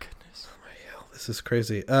 Oh my goodness. Oh my hell, this is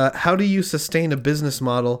crazy. How do you sustain a business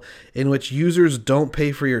model in which users don't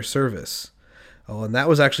pay for your service? Oh, and that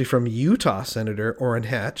was actually from Utah Senator Orrin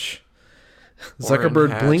Hatch.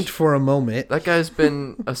 Zuckerberg blinked for a moment. That guy's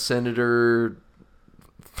been a senator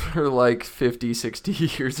for like 50, 60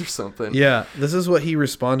 years or something. Yeah, this is what he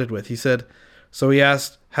responded with. He said, so he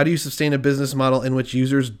asked, how do you sustain a business model in which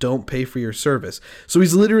users don't pay for your service? So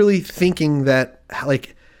he's literally thinking that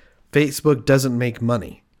like Facebook doesn't make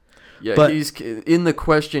money. Yeah, but he's in the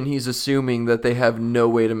question, he's assuming that they have no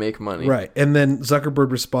way to make money. Right. And then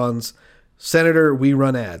Zuckerberg responds, Senator, we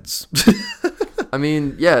run ads. I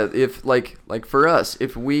mean, yeah, if like for us,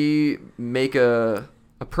 if we make a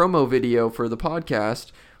promo video for the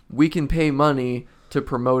podcast, we can pay money to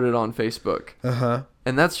promote it on Facebook. Uh-huh.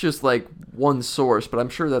 And that's just like one source, but I'm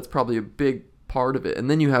sure that's probably a big part of it. And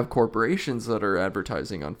then you have corporations that are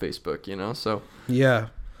advertising on Facebook, so. Yeah.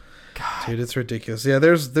 God. Dude, it's ridiculous. Yeah,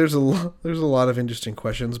 there's a lot of interesting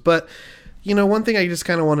questions, but one thing I just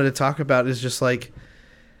kind of wanted to talk about is just like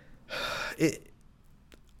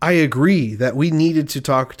I agree that we needed to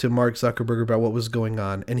talk to Mark Zuckerberg about what was going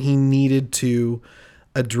on, and he needed to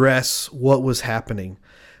address what was happening.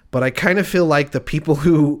 But I kind of feel like the people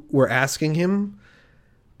who were asking him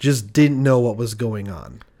just didn't know what was going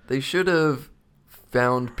on. They should have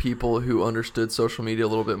found people who understood social media a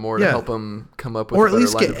little bit more to help them come up with or a at better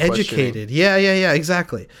least line get of educated. Yeah,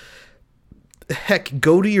 exactly. Heck,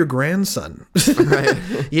 go to your grandson, right.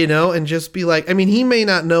 And just be like, I mean, he may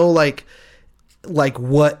not know like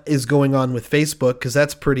what is going on with Facebook, because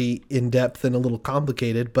that's pretty in-depth and a little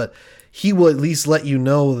complicated, but he will at least let you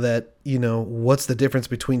know that, what's the difference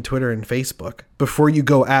between Twitter and Facebook before you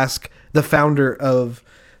go ask the founder of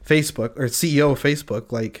Facebook or CEO of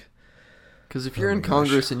Facebook, like. Because if you're in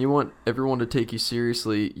Congress and you want everyone to take you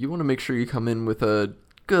seriously, you want to make sure you come in with a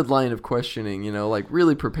good line of questioning, like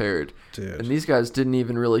really prepared. Dude. And these guys didn't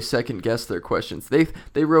even really second guess their questions.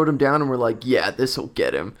 They wrote them down and were like, yeah, this will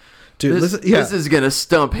get him. Dude, this is going to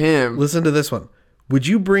stump him. Listen to this one. Would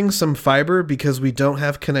you bring some fiber because we don't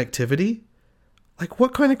have connectivity? Like,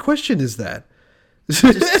 what kind of question is that?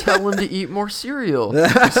 Just tell him to eat more cereal.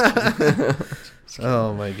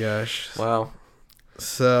 Oh, my gosh. Wow.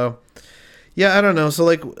 So, yeah, I don't know. So,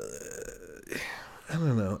 like, I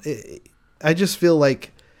don't know. I just feel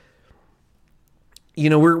like,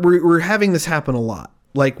 we're having this happen a lot.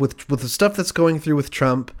 Like, with the stuff that's going through with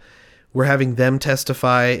Trump, we're having them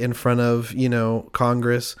testify in front of,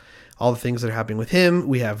 Congress, all the things that are happening with him.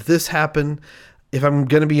 We have this happen. If I'm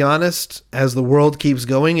going to be honest, as the world keeps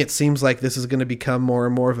going, it seems like this is going to become more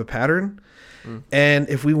and more of a pattern. Mm. And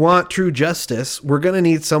if we want true justice, we're going to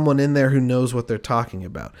need someone in there who knows what they're talking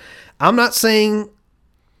about. I'm not saying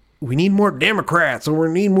we need more Democrats or we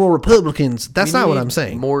need more Republicans. That's not what I'm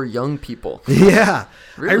saying. More young people. Yeah.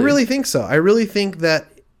 Really? I really think so. I really think that,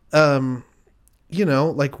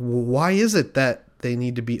 like, why is it that they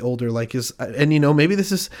need to be older? Like, maybe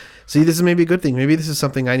this is maybe a good thing. Maybe this is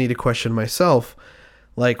something I need to question myself.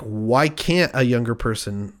 Like, why can't a younger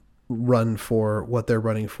person run for what they're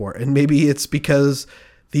running for? And maybe it's because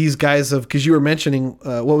these guys because you were mentioning,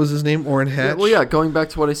 what was his name? Orrin Hatch? Going back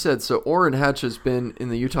to what I said. So Orrin Hatch has been in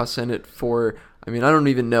the Utah Senate for, I don't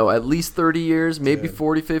even know, at least 30 years, maybe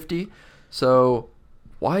 40, 50. So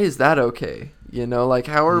why is that okay? You know, like,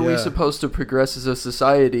 how are we supposed to progress as a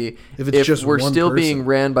society if we're still being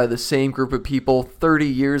ran by the same group of people 30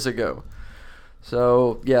 years ago?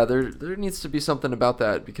 So, yeah, there needs to be something about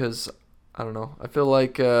that because, I don't know, I feel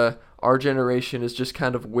like our generation is just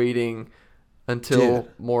kind of waiting until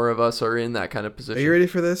more of us are in that kind of position. Are you ready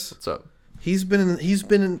for this? What's up? He's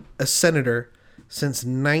been a senator since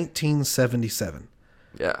 1977.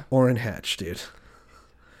 Yeah. Orrin Hatch, dude.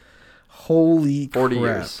 Holy 40 crap.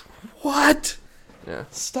 years. What? Yeah.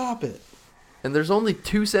 Stop it. And there's only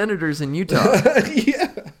 2 senators in Utah.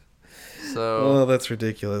 Yeah. So. Oh, that's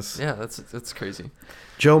ridiculous. Yeah, that's crazy.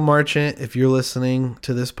 Joe Marchant, if you're listening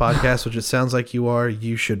to this podcast, which it sounds like you are,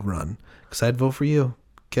 you should run. Because I'd vote for you.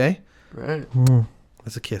 Okay? Right.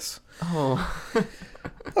 That's a kiss. Oh.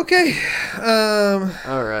 Okay.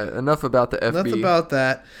 All right. Enough about the FB. Enough about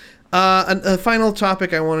that. A final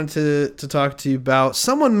topic I wanted to talk to you about.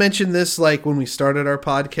 Someone mentioned this like when we started our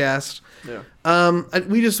podcast. Yeah.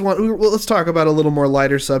 We just let's talk about a little more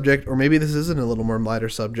lighter subject, or maybe this isn't a little more lighter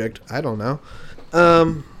subject. I don't know.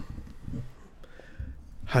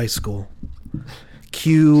 High school.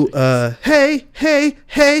 Cue. Hey.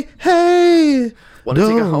 Want to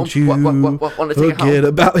take it home? Don't you Want to take it forget home?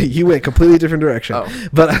 about it. You went a completely different direction. Oh.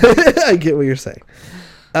 But I get what you're saying.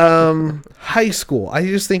 High school. I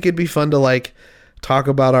just think it'd be fun to like talk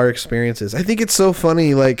about our experiences. I think it's so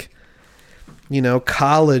funny, like, you know,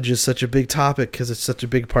 college is such a big topic because it's such a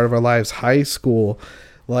big part of our lives. High school,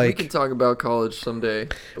 like, we can talk about college someday.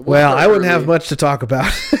 Well, I wouldn't have much to talk about.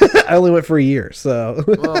 I only went for a year, so.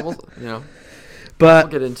 Well, you know. But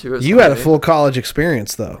we'll get into it. You had a full college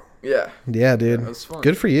experience, though. Yeah. Yeah, dude. Yeah, it was fun.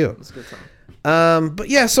 Good for you. It was a good time. But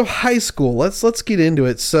yeah, so high school. Let's get into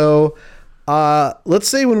it. So, let's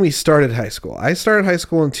say when we started high school. I started high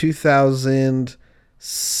school in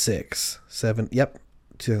 2006, 7. Yep,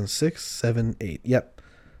 2006, 7, 8. Yep.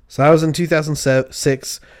 So I was in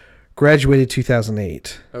 2006, graduated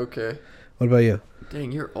 2008. Okay. What about you?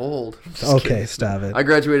 Dang, you're old. Okay, kidding. stop it. I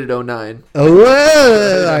graduated 09. Oh,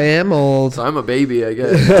 I am old. So I'm a baby, I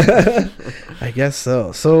guess. I guess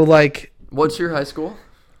so. So, like... What's your high school?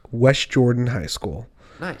 West Jordan High School.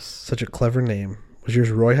 Nice. Such a clever name. Was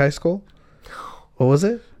yours Roy High School? What was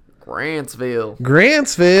it? Grantsville.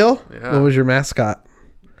 Grantsville? Yeah. What was your mascot?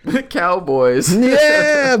 Cowboys.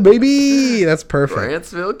 Yeah, baby. That's perfect.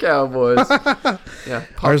 Grantsville Cowboys. Yeah.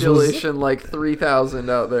 Population like 3,000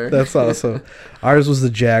 out there. That's awesome. Ours was the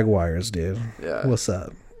Jaguars, dude. Yeah. What's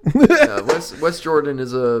up? Yeah, West Jordan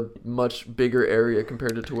is a much bigger area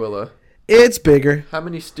compared to Tooele. It's bigger. How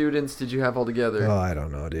many students did you have altogether? Oh, I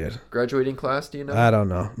don't know, dude. Graduating class, do you know? I don't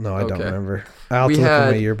know. No, I don't Okay. remember. I'll have to look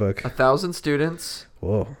in my yearbook. 1,000 students.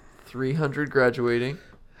 Whoa. 300 graduating.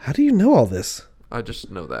 How do you know all this? I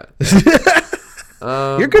just know that.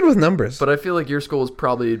 You're good with numbers. But I feel like your school is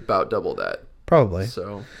probably about double that. Probably.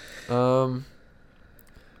 So, but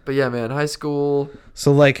yeah, man, high school.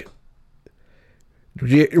 So, like,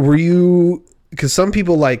 were you... Because some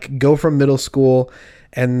people, like, go from middle school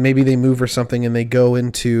and maybe they move or something and they go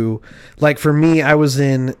into... Like, for me, I was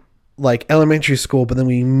in, like, elementary school, but then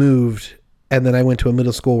we moved and then I went to a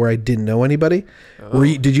middle school where I didn't know anybody. Oh.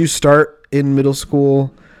 Did you start in middle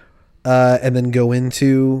school and then go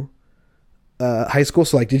into high school?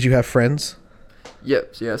 So, like, did you have friends?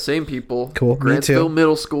 Yep. Yeah, same people. Cool. Grantsville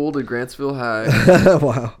Middle School to Grantsville High.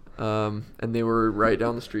 Wow. And they were right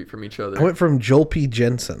down the street from each other. I went from Joel P.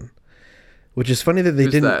 Jensen, which is funny that they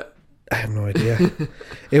Who's didn't. That? I have no idea.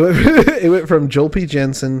 it went from Joel P.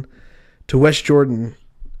 Jensen to West Jordan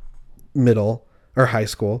Middle or High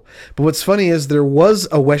School. But what's funny is there was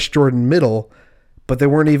a West Jordan Middle, but they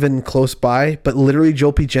weren't even close by. But literally,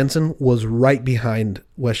 Joel P. Jensen was right behind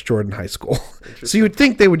West Jordan High School. So you would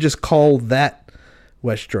think they would just call that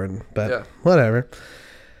West Jordan, but whatever.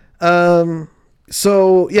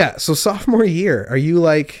 So sophomore year, are you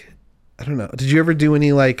like, I don't know, did you ever do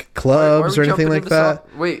any like clubs or anything like that?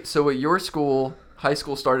 Wait, so at your school, high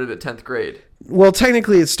school started at 10th grade? Well,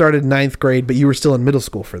 technically it started 9th grade, but you were still in middle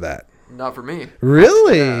school for that. Not for me.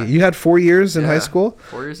 Really? Yeah. You had 4 years in high school?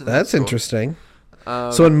 4 years in high school. That's interesting.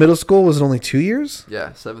 So Um, in middle school, was it only 2 years?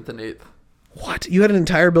 Yeah, 7th and 8th. What? You had an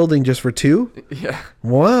entire building just for 2? Yeah.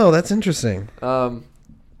 Wow, that's interesting.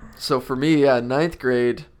 So for me, yeah, 9th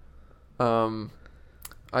grade,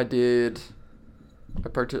 I did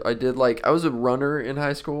like, I was a runner in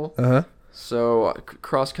high school. Uh-huh. So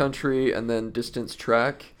cross country and then distance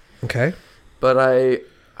track. Okay. But I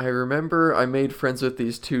remember I made friends with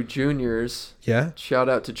these 2 juniors. Yeah. Shout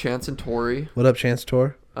out to Chance and Tori. What up, Chance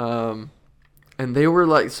Tor? And they were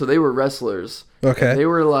like, so they were wrestlers. Okay. And they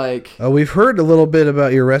were like... Oh, we've heard a little bit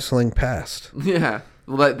about your wrestling past. Yeah.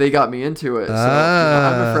 Well, they got me into it. So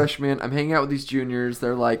I'm a freshman. I'm hanging out with these juniors.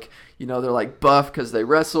 They're like, they're like buff because they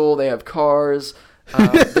wrestle. They have cars.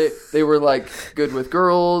 They were like good with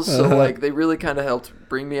girls. So like they really kind of helped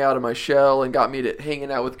bring me out of my shell and got me to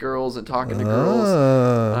hanging out with girls and talking to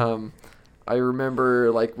girls. I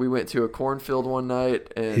remember like we went to a cornfield one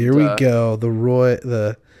night. And here we go.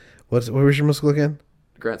 What was your musical again?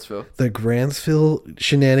 Grantsville. The Grantsville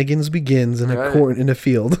shenanigans begins in a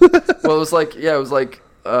field. Well, it was like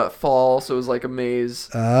fall, so it was like a maze.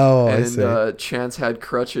 Oh, and, I see. Chance had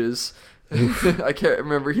crutches. I can't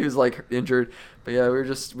remember. He was like injured, but yeah, we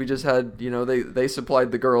just had they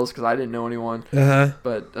supplied the girls because I didn't know anyone.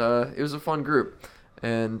 But it was a fun group,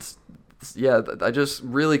 and yeah, I just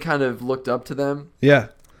really kind of looked up to them. Yeah,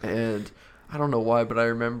 and I don't know why, but I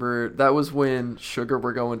remember that was when Sugar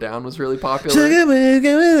We're Going Down was really popular. Sugar We're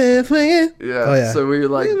Going Down. Yeah. Oh, yeah. So we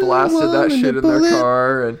like blasted that shit in their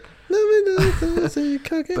car, and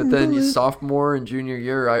but then sophomore and junior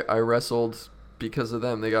year, I wrestled because of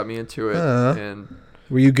them. They got me into it. And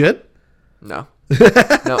were you good? No.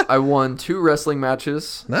 No, I won 2 wrestling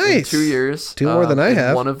matches. Nice. In 2 years. 2 more than I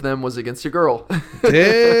have. One of them was against a girl.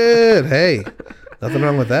 Dude, hey, nothing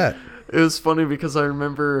wrong with that. It was funny because I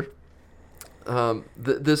remember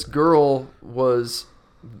this girl was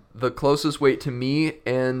the closest weight to me,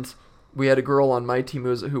 and we had a girl on my team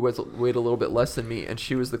who weighed a little bit less than me, and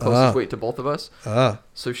she was the closest weight to both of us.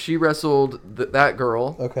 So she wrestled that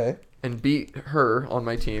girl. Okay. And beat her on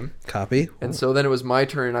my team. Copy. And so then it was my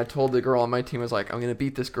turn. I told the girl on my team, I was like, I'm going to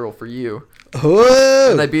beat this girl for you. Whoa!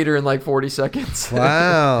 And I beat her in like 40 seconds.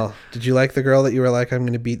 Wow. Did you like the girl that you were like, I'm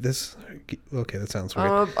going to beat this? Okay, that sounds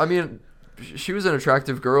weird. I mean, she was an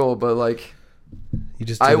attractive girl, but like, you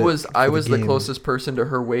just I was the closest person to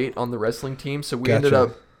her weight on the wrestling team. So we ended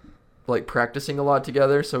up like practicing a lot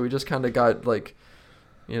together. So we just kind of got like,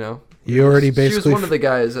 you already basically. She was one of the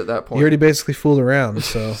guys at that point. You already basically fooled around,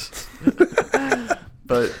 so.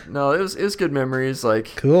 But no, it was good memories.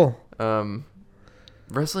 Like cool.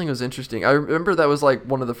 Wrestling was interesting. I remember that was like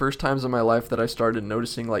one of the first times in my life that I started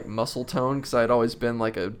noticing like muscle tone because I'd always been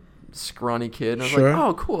like a scrawny kid. And I was like,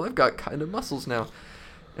 oh, cool, I've got kind of muscles now.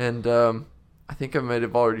 And I think I might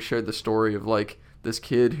have already shared the story of like this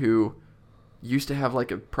kid who used to have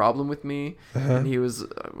like a problem with me, and he was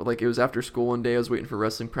like, it was after school one day, I was waiting for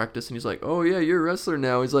wrestling practice, and he's like, oh yeah, you're a wrestler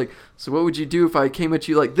now. He's like, so what would you do if I came at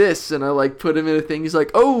you like this? And I like put him in a thing. He's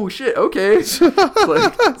like, oh shit, okay. It's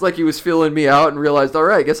like he was feeling me out and realized, all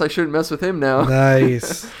right, I guess I shouldn't mess with him now.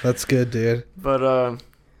 Nice. That's good, dude. But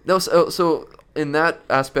no, so in that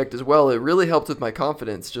aspect as well, it really helped with my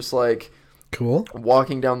confidence, just like cool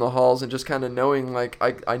walking down the halls and just kind of knowing like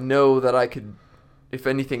I know that I could, if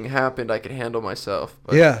anything happened, I could handle myself.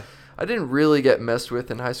 But yeah. I didn't really get messed with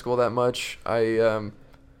in high school that much. I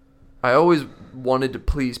always wanted to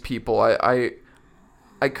please people. I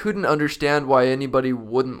couldn't understand why anybody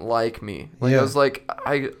wouldn't like me. Like I was like,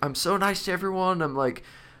 I'm so nice to everyone. I'm like,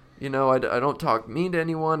 I don't talk mean to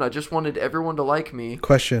anyone. I just wanted everyone to like me.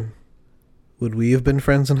 Question. Would we have been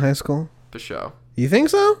friends in high school? For sure. You think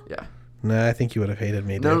so? Yeah. Nah, I think you would have hated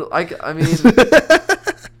me, dude. No, I mean...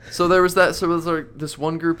 So there was like this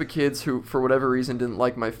one group of kids who, for whatever reason, didn't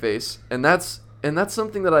like my face, and that's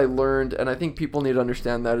something that I learned, and I think people need to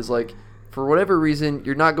understand that is like, for whatever reason,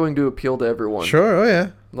 you're not going to appeal to everyone. Sure, oh yeah.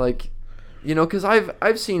 Like, because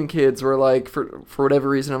I've seen kids where like for whatever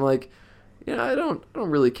reason I'm like, I don't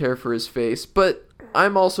really care for his face, but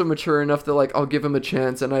I'm also mature enough that like I'll give him a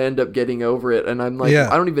chance, and I end up getting over it, and I'm like,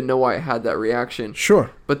 I don't even know why I had that reaction.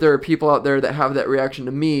 Sure. But there are people out there that have that reaction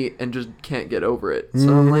to me and just can't get over it.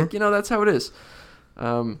 So I'm like, that's how it is.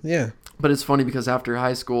 Yeah. But it's funny because after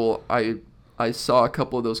high school, I saw a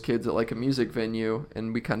couple of those kids at like a music venue,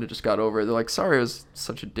 and we kind of just got over it. They're like, sorry, I was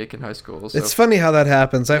such a dick in high school. So, it's funny how that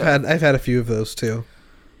happens. I've had a few of those too.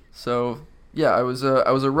 So yeah, I was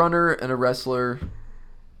a runner and a wrestler,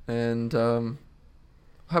 and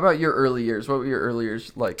how about your early years? What were your early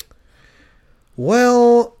years like?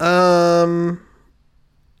 Well,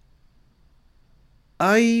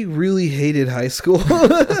 I really hated high school.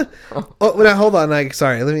 Oh, now hold on. I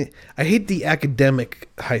hate the academic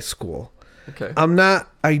high school. Okay.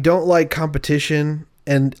 I don't like competition,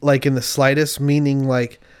 and like in the slightest, meaning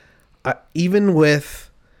like even with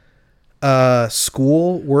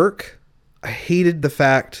school work, I hated the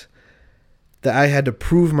fact that I had to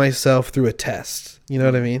prove myself through a test. You know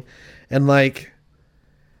what I mean? And like,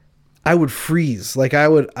 I would freeze. Like I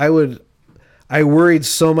worried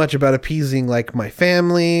so much about appeasing like my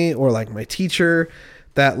family or like my teacher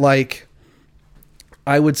that like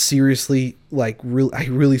I would seriously like I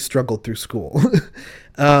really struggled through school.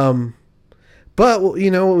 But But, you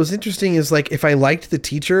know, what was interesting is, like, if I liked the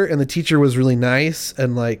teacher and the teacher was really nice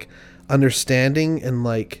and, like, understanding and,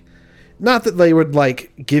 like, not that they would,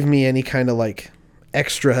 like, give me any kind of, like,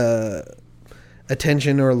 extra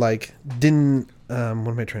attention or, like, didn't, what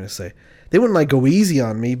am I trying to say? They wouldn't, like, go easy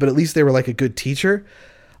on me, but at least they were, like, a good teacher.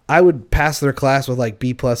 I would pass their class with, like,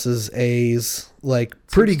 B+, A's, like,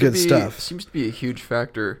 pretty good stuff. Seems to be a huge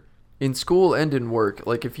factor in school and in work.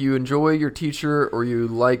 Like, if you enjoy your teacher or you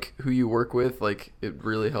like who you work with, like, it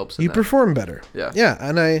really helps in you that. Perform better. Yeah. Yeah,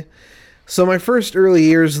 and so my first early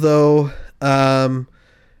years, though,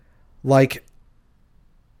 like,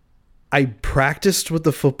 I practiced with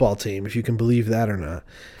the football team, if you can believe that or not.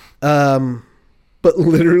 But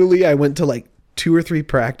literally, I went to, like, 2 or 3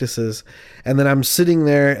 practices, and then I'm sitting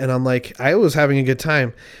there, and I'm like, I was having a good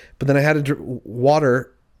time, but then I had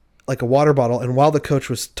water, like a water bottle, and while the coach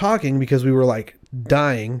was talking, because we were, like,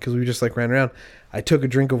 dying, because we just, like, ran around, I took a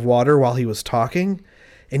drink of water while he was talking,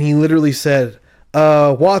 and he literally said,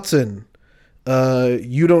 Watson,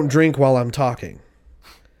 you don't drink while I'm talking.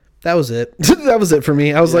 That was it. That was it for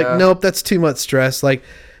me. I was like, nope, that's too much stress. Like,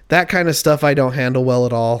 that kind of stuff I don't handle well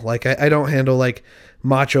at all. Like, I don't handle, like,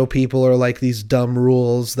 macho people or, like, these dumb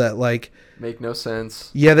rules that, like, make no sense.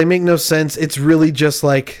 Yeah, they make no sense. It's really just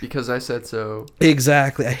like, because I said so.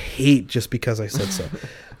 Exactly. I hate just because I said so.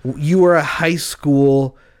 You are a high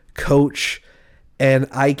school coach and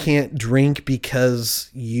I can't drink because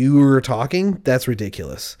you were talking? That's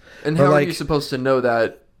ridiculous. And how are you supposed to know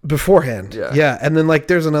that beforehand? Yeah. And then, like,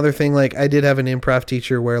 there's another thing, like, I did have an improv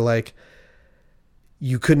teacher where, like,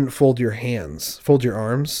 you couldn't fold your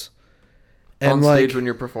arms. And, on like, stage when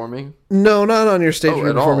you're performing? No, not on your stage when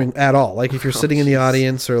you're performing at all. Like, if you're Oh, sitting in the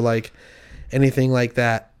audience or, like, anything like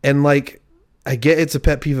that. And, like, I get it's a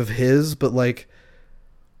pet peeve of his, but, like,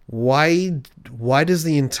 why does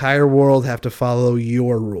the entire world have to follow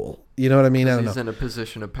your rule? You know what I mean? I don't know. He's in a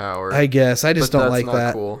position of power. I guess. I just don't like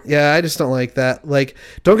that. Cool. Yeah, I just don't like that. Like,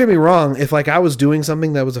 don't get me wrong. If, like, I was doing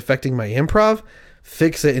something that was affecting my improv,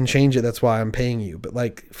 fix it and change it. That's why I'm paying you. But,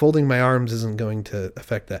 like, folding my arms isn't going to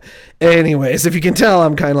affect that. Anyways, if you can tell,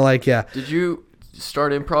 I'm kind of like, yeah. Did you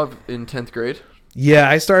start improv in 10th grade? Yeah,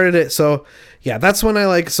 I started it. So, yeah, that's when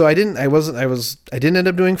I didn't end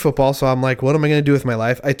up doing football. So I'm like, what am I going to do with my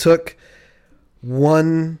life? I took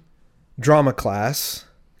one drama class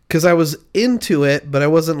because I was into it, but I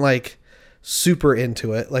wasn't, like, super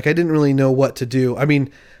into it. Like, I didn't really know what to do. I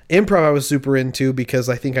mean, improv I was super into because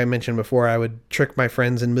I think I mentioned before I would trick my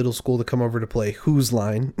friends in middle school to come over to play Whose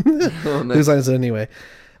Line. Oh, nice. Whose Line is it anyway?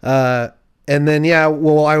 And then, yeah,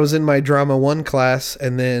 well, I was in my drama 1 class,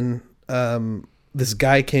 and then this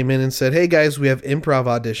guy came in and said, hey, guys, we have improv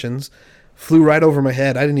auditions. Flew right over my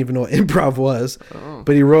head. I didn't even know what improv was. Oh.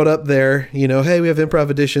 But he wrote up there, you know, hey, we have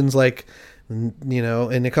improv auditions, like, you know,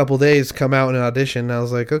 in a couple days, come out and audition. And I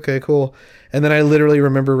was like, okay, cool. And then I literally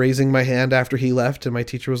remember raising my hand after he left, and my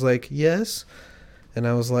teacher was like, yes. And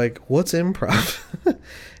I was like, what's improv?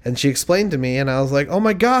 And she explained to me, and I was like, oh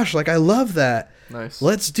my gosh, like, I love that. Nice.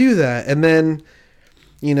 Let's do that. And then,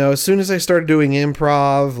 you know, as soon as I started doing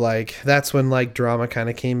improv, like, that's when, like, drama kind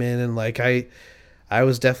of came in, and, like, I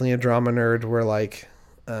was definitely a drama nerd where, like,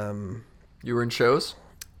 you were in shows?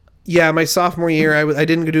 Yeah, my sophomore year, I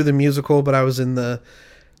didn't do the musical, but I was in the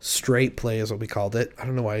straight play is what we called it. I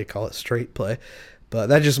don't know why you call it straight play, but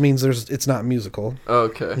that just means it's not musical.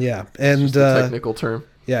 Okay. Yeah. And it's just a technical term.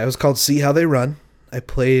 Yeah, it was called See How They Run. I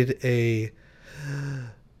played a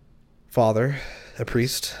father, a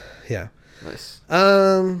priest. Yeah. Nice.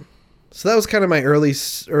 So that was kind of my early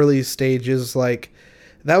stages. Like,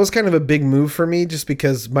 that was kind of a big move for me just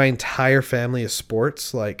because my entire family is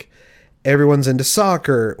sports. Like, everyone's into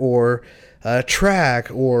soccer or track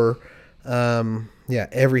or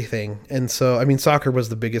everything. And so, I mean, soccer was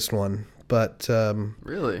the biggest one, but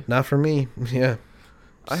really not for me. Yeah.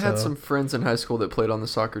 I had some friends in high school that played on the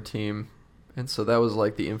soccer team, and so that was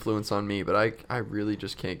like the influence on me, but I really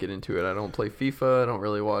just can't get into it. I don't play FIFA. I don't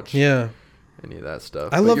really watch any of that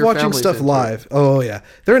stuff. I love watching stuff live. Oh, yeah.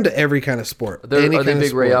 They're into every kind of sport. Are they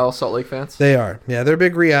big Real Salt Lake fans? They are. Yeah, they're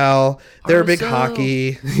big Real. They're big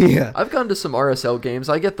hockey. Yeah. I've gone to some RSL games.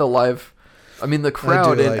 I get the live. I mean, the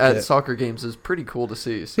crowd at soccer games is pretty cool to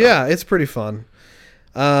see. So. Yeah, it's pretty fun.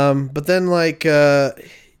 But then, like,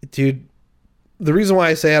 dude, the reason why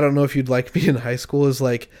I say I don't know if you'd like me in high school is,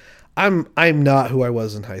 like, I'm not who I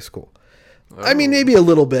was in high school. Oh. I mean, maybe a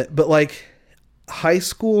little bit, but, like, high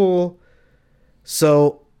school.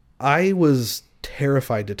 So I was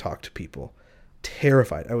terrified to talk to people.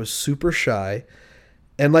 Terrified. I was super shy.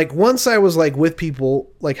 And, like, once I was, like, with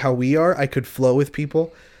people, like how we are, I could flow with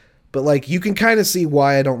people. But like, you can kind of see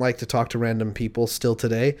why I don't like to talk to random people still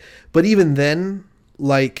today. But even then,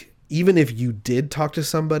 like, even if you did talk to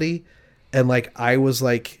somebody and like, I was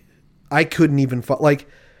like, I couldn't even, like,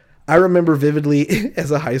 I remember vividly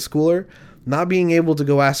as a high schooler not being able to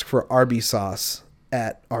go ask for Arby's sauce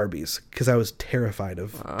at Arby's because I was terrified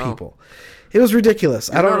of people. It was ridiculous.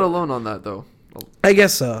 You're not alone on that, though. I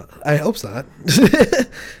guess so. I hope not.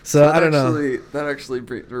 So I don't know. That actually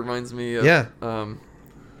reminds me of...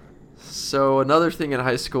 So another thing in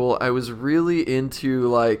high school, I was really into,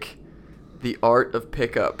 like, the art of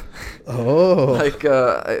pickup. Oh. Like,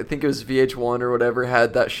 I think it was VH1 or whatever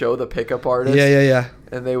had that show, The Pickup Artist. Yeah.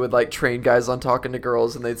 And they would, like, train guys on talking to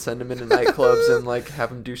girls, and they'd send them into nightclubs and, like, have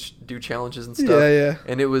them do challenges and stuff. Yeah.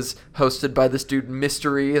 And it was hosted by this dude,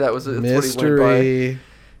 Mystery. That's what he went by.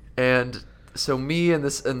 And so me and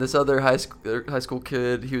this other high school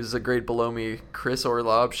kid, he was a grade below me, Chris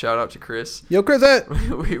Orlob. Shout out to Chris. Yo, Chris.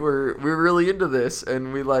 we were really into this,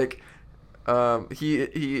 and we like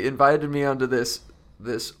he invited me onto this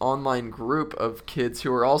online group of kids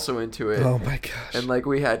who were also into it. Oh my gosh. And like,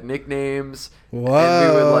 we had nicknames. Whoa. And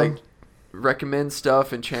we would like recommend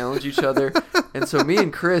stuff and challenge each other. And so me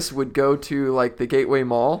and Chris would go to like the Gateway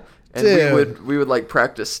Mall, and we would like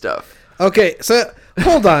practice stuff. Okay, so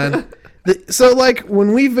hold on. So like,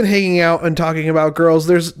 when we've been hanging out and talking about girls,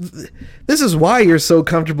 this is why you're so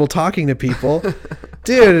comfortable talking to people.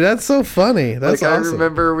 Dude, that's so funny. That's like, awesome. I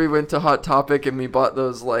remember we went to Hot Topic and we bought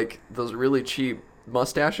those really cheap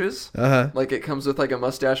mustaches. Like, it comes with like a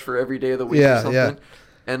mustache for every day of the week or something. Yeah.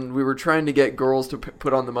 And we were trying to get girls to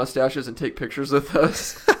put on the mustaches and take pictures with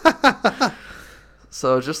us.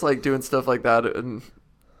 So just like doing stuff like that. And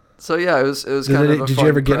so yeah, it was kind of a fun practice. Did you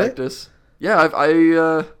ever get it?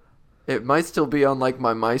 Yeah, it might still be on like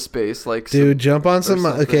my MySpace. Like, dude, jump on some.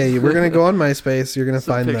 Okay, we're gonna go on MySpace. You're gonna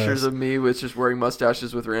find pictures of me with just wearing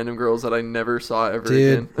mustaches with random girls that I never saw ever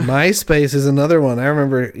again. MySpace is another one. I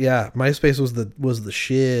remember. Yeah, MySpace was the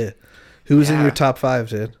shit. Who was in your top 5,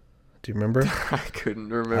 dude? Do you remember? I couldn't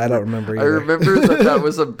remember. I don't remember either. I remember that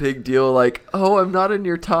was a big deal. Like, oh, I'm not in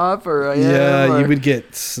your top, or I am. Yeah, you would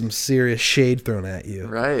get some serious shade thrown at you.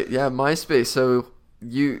 Right. Yeah, MySpace. So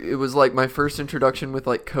it was like my first introduction with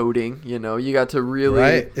like coding. You know, you got to really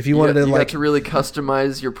if you wanted to got to really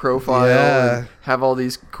customize your profile and have all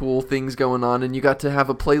these cool things going on, and you got to have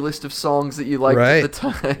a playlist of songs that you liked at the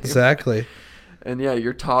time. Exactly. And yeah,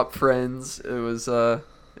 your top friends. It was a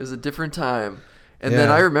different time. And then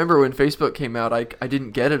I remember when Facebook came out, I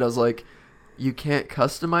didn't get it. I was like, you can't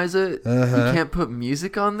customize it? You can't put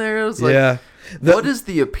music on there? I was like, what is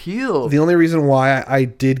the appeal? The only reason why I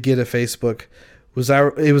did get a Facebook was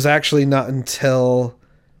it was actually not until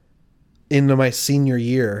into my senior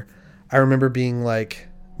year. I remember being like,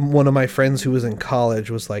 one of my friends who was in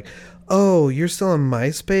college was like, oh, you're still on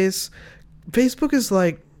MySpace? Facebook is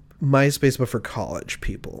like MySpace but for college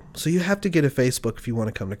people, so you have to get a Facebook if you want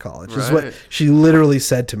to come to college. Is what she literally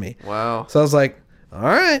said to me. Wow. So I was like, all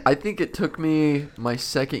right. I think it took me my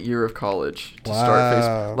second year of college to start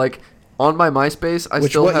Facebook. Like, on my MySpace,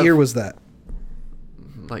 what year was that?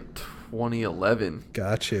 Like 2011.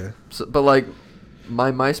 Gotcha. So, but like,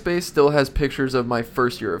 my MySpace still has pictures of my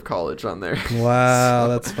first year of college on there. Wow,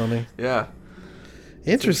 that's funny. Yeah.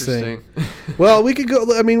 Interesting. Well, we could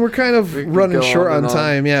go. I mean, we're kind of running short on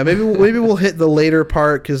time. Yeah, maybe we'll hit the later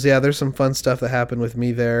part because there's some fun stuff that happened with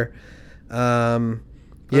me there. But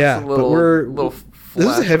this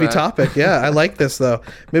is a heavy topic. Yeah, I like this though.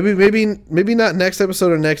 Maybe not next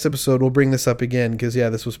episode or next episode. We'll bring this up again because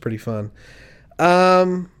this was pretty fun.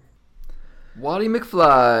 Waddy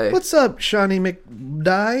McFly. What's up, Shawnee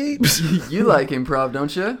McDye? You like improv,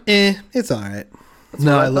 don't you? It's all right.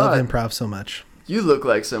 No, I love improv so much. You look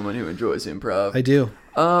like someone who enjoys improv. I do.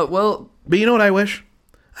 Well... But you know what I wish?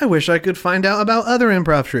 I wish I could find out about other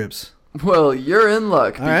improv troupes. Well, you're in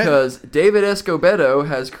luck because David Escobedo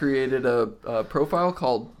has created a profile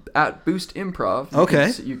called @BoostImprov.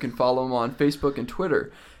 Okay. You can follow him on Facebook and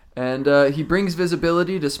Twitter. And he brings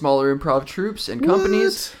visibility to smaller improv troupes and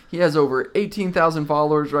companies. He has over 18,000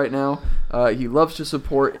 followers right now. He loves to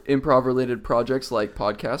support improv-related projects like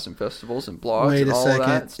podcasts and festivals and blogs. Wait and all a second.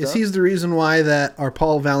 That stuff. Is he the reason why that our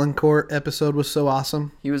Paul Valancourt episode was so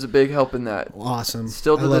awesome? He was a big help in that. Awesome.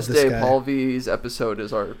 Still to this day, Paul V's episode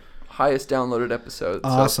is our highest downloaded episode.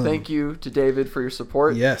 Awesome. So thank you to David for your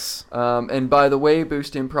support. Yes. And by the way,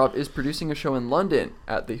 Boost Improv is producing a show in London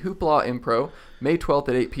at the Hoopla Impro, May 12th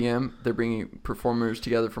at 8 p.m. They're bringing performers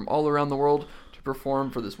together from all around the world to perform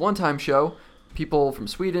for this one-time show. People from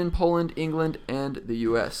Sweden, Poland, England, and the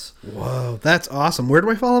U.S. Whoa, that's awesome. Where do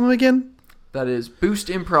I follow them again? That is Boost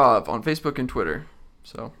Improv on Facebook and Twitter.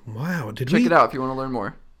 So wow, check it out if you want to learn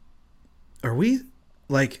more. Are we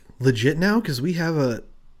like legit now? Because we have a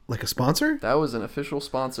sponsor? That was an official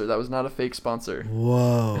sponsor. That was not a fake sponsor.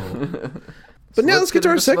 Whoa. But now let's get to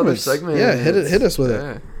our segments. Yeah, hit us with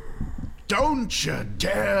it. Don't you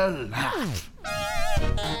dare laugh.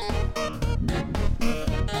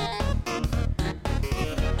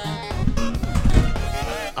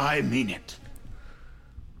 I mean it.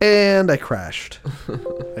 And I crashed.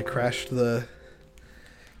 I crashed the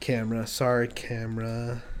camera. Sorry,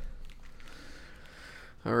 camera.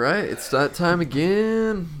 All right, it's that time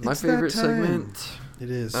again. My favorite segment. It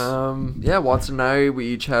is. Yeah, Watson and I, we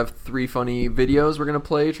each have 3 funny videos we're going to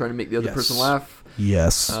play, trying to make the other person laugh.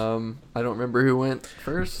 Yes. I don't remember who went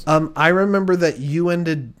first. I remember that you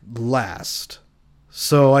ended last.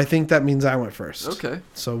 So I think that means I went first. Okay.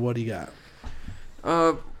 So what do you got?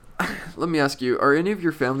 Let me ask you, are any of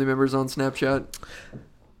your family members on Snapchat?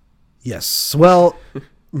 Yes. Well,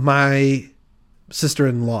 my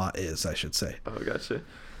sister-in-law is, I should say. Oh, gotcha.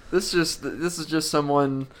 This is just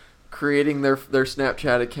someone creating their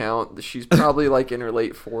Snapchat account. She's probably like in her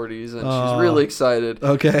late 40s, and she's really excited.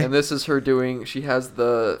 Okay. And this is her doing. She has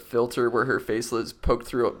the filter where her face is poked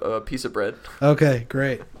through a piece of bread. Okay,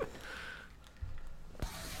 great.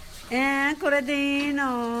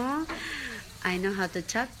 Coradino. I know how to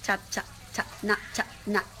chop, not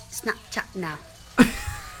Snapchat now.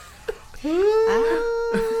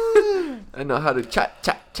 I know how to chat.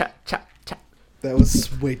 That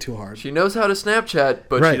was way too hard. She knows how to Snapchat,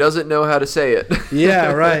 but she doesn't know how to say it.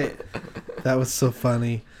 Yeah, right. That was so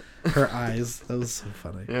funny. Her eyes. That was so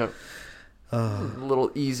funny. Yeah. A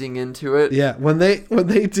little easing into it. Yeah. When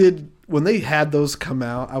they had those come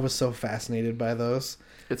out, I was so fascinated by those.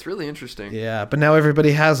 It's really interesting. Yeah, but now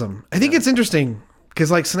everybody has them. I think it's interesting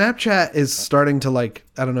because like Snapchat is starting to like,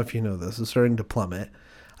 I don't know if you know this, is starting to plummet.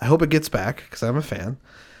 I hope it gets back because I'm a fan.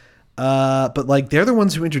 But like they're the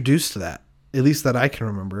ones who introduced that, at least that I can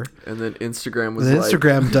remember. And then Instagram was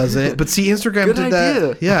Instagram does it. But see, Instagram Good did idea.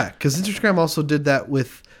 that. Yeah, because Instagram also did that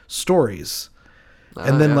with stories.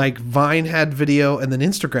 And then like Vine had video, and then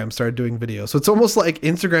Instagram started doing video. So it's almost like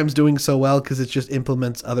Instagram's doing so well because it just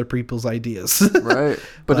implements other people's ideas. Right.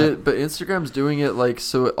 But Instagram's doing it like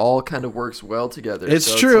so it all kind of works well together.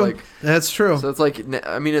 It's true. That's true. So it's like,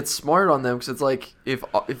 I mean, it's smart on them because it's like if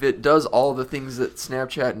it does all the things that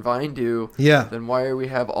Snapchat and Vine do, then why do we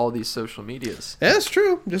have all these social medias? Yeah, that's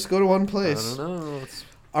true. Just go to one place. I don't know.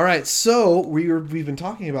 All right. So we've been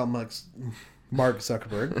talking about Mark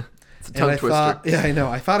Zuckerberg. It's a tongue twister. I know.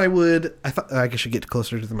 I thought I should get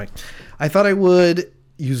closer to the mic. I thought I would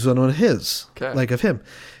use one of his, like of him.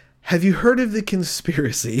 Have you heard of the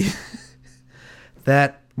conspiracy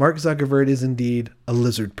that Mark Zuckerberg is indeed a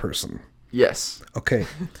lizard person? Yes. Okay.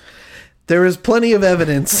 There is plenty of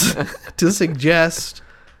evidence to suggest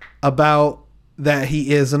about that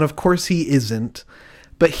he is, and of course he isn't.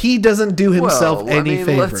 But he doesn't do himself any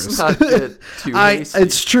favors. Let's not get too hasty.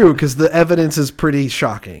 It's true because the evidence is pretty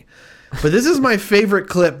shocking. But this is my favorite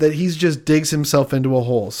clip that he's just digs himself into a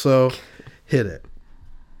hole. So hit it.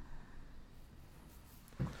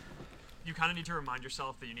 You kind of need to remind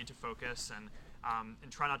yourself that you need to focus and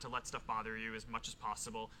try not to let stuff bother you as much as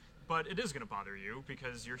possible. But it is going to bother you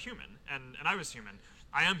because you're human. And I was human.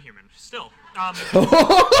 I am human still. But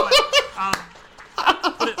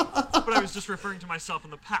I was just referring to myself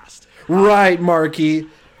in the past. Right, Marky.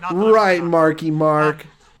 Right, Mark.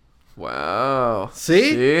 Wow.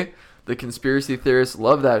 See? The conspiracy theorists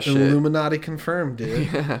love that shit. Illuminati confirmed,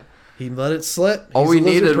 dude. Yeah. He let it slip. All we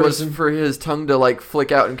needed was for his tongue to like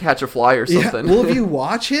flick out and catch a fly or something. Yeah. Well, if you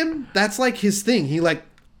watch him, that's like his thing. He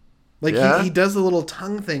he does the little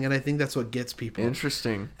tongue thing, and I think that's what gets people.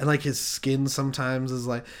 Interesting. And like his skin sometimes is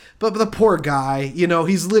like, but the poor guy,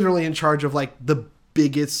 he's literally in charge of like the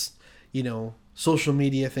biggest, social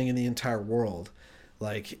media thing in the entire world.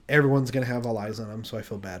 Like everyone's gonna have all eyes on him, so I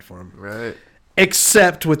feel bad for him. Right.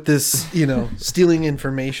 Except with this, stealing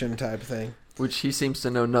information type thing, which he seems to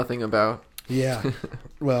know nothing about. Yeah.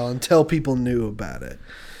 Well, until people knew about it.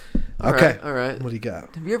 All right. What do you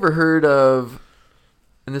got? Have you ever heard of?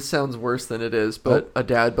 And this sounds worse than it is, but a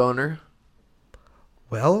dad boner?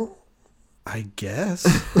 Well, I guess.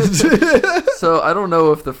 So I don't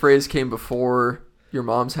know if the phrase came before your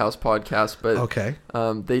Mom's House podcast,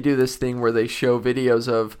 but they do this thing where they show videos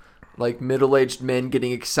of like middle-aged men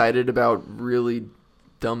getting excited about really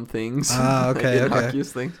dumb things.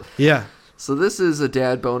 Innocuous things. Yeah. So this is a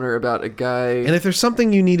dad boner about a guy. And if there's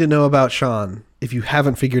something you need to know about Sean, if you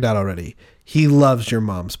haven't figured out already, He loves your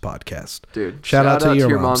mom's podcast. Dude, shout out to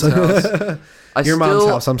your mom's house. Mom's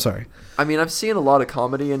house, I'm sorry. I mean, I've seen a lot of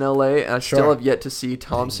comedy in LA, and I still have yet to see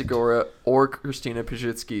Tom Segura or Christina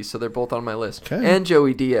Pajitsky, so they're both on my list. Okay. And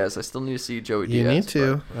Joey Diaz. I still need to see Joey Diaz. You need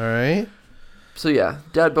to. All right. So, yeah,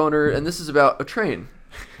 Dad Boner, and this is about a train.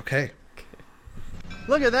 Okay.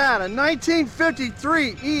 Look at that, a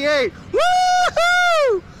 1953 E8.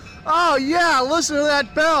 Woo-hoo! Oh, yeah, listen to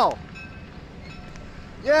that bell.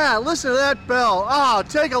 Yeah, listen to that bell. Oh,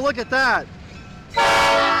 take a look at that.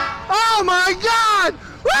 Oh, my God!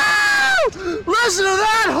 Woo! Listen to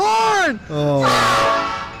that horn!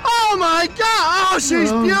 Oh, my God! Oh,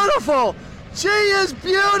 she's beautiful! She is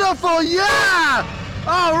beautiful, yeah!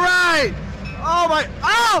 All right! Oh, my...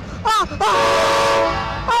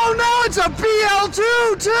 Oh, no, it's a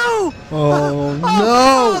BL2, too! Oh, no!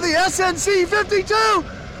 Oh, the SNC 52!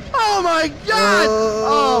 Oh, my God!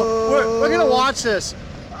 We're gonna watch this.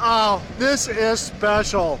 Oh, this is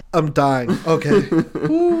special. I'm dying. Okay.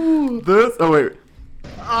 Ooh, this... Oh, wait.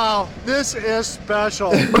 Oh, this is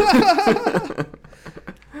special.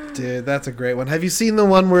 Dude, that's a great one. Have you seen the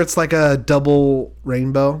one where it's like a double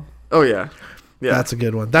rainbow? Oh, yeah. Yeah. That's a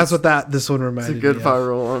good one. That's what this one reminded me of. It's a good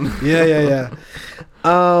viral one. Yeah.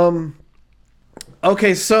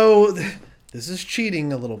 Okay, so this is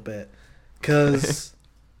cheating a little bit. Because,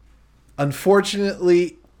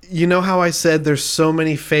 unfortunately, you know how I said there's so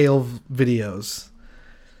many fail videos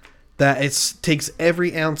that it takes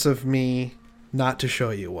every ounce of me not to show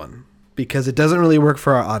you one. Because it doesn't really work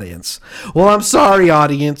for our audience. Well, I'm sorry,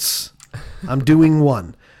 audience. I'm doing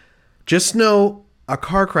one. Just know a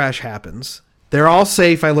car crash happens. They're all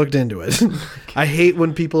safe. I looked into it. I hate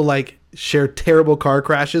when people like share terrible car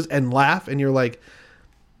crashes and laugh, and you're like,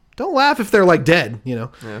 don't laugh if they're like dead, you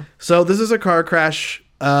know? Yeah. So this is a car crash.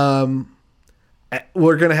 We're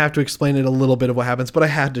going to have to explain it a little bit of what happens, but I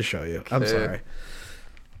had to show you. Okay. I'm sorry.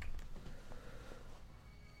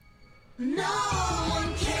 No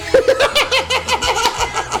one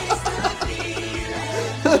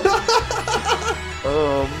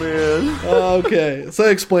Oh, man. Okay, so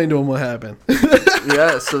explain to him what happened.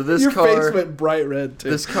 Yeah, so this Your car... Your face went bright red,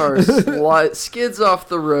 too. This car skids off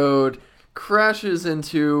the road, crashes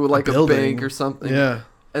into, like, a bank or something. Yeah.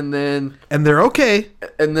 And then... And they're okay.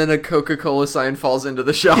 And then a Coca-Cola sign falls into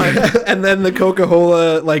the shot. And then the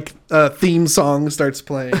Coca-Cola, like, theme song starts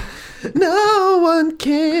playing. No one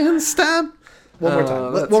can stop... One more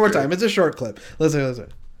time. One more time. It's a short clip.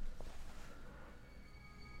 Listen.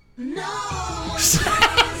 No.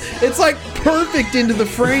 It's like perfect into the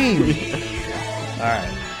frame. All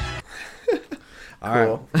right. All right.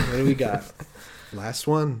 What do we got? Last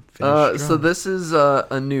one. So this is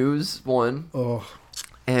a news one. Oh.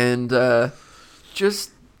 And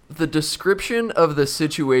just the description of the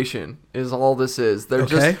situation is all this is.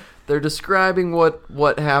 They're describing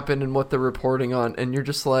what happened and what they're reporting on, and you're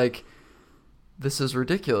just like, this is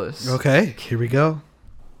ridiculous. Okay, here we go.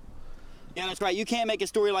 Yeah, that's right. You can't make a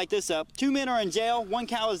story like this up. 2 men are in jail, 1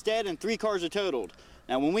 cow is dead, and 3 cars are totaled.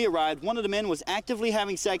 Now, when we arrived, one of the men was actively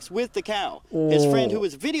having sex with the cow. His friend, who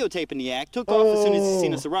was videotaping the act, took off as soon as he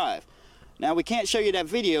seen us arrive. Now, we can't show you that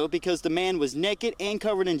video because the man was naked and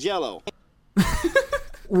covered in Jell-O.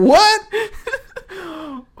 What?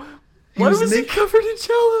 Why was he covered in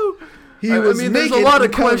Jell-O? He was naked there's a lot of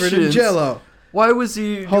and covered questions. in Jell-O. Why was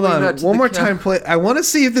he Hold doing on, that to one the more cow? time. Play. I want to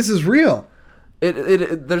see if this is real.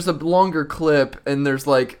 There's a longer clip, and there's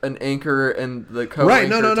like an anchor and the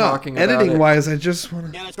co-anchor talking about Editing it. wise, I just want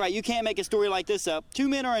to... Yeah, that's right. You can't make a story like this up. 2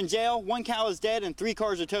 men are in jail, 1 cow is dead, and 3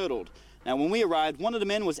 cars are totaled. Now, when we arrived, one of the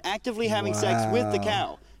men was actively having sex with the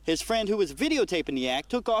cow. His friend, who was videotaping the act,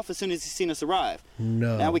 took off as soon as he seen us arrive.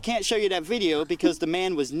 No. Now, we can't show you that video because the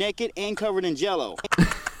man was naked and covered in Jell-O.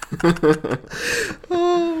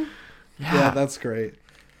 Yeah, that's great.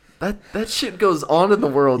 That shit goes on in the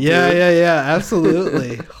world. Yeah, dude. yeah,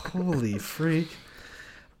 absolutely. Holy freak.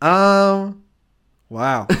 Wow.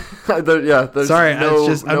 Sorry, I'm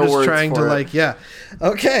just trying to like, yeah.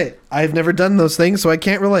 Okay, I've never done those things, so I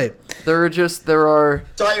can't relate. There are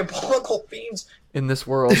diabolical fiends in this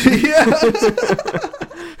world.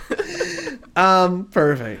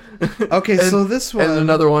 Perfect. Okay, so this one and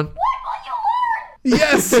another one.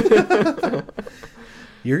 Yes.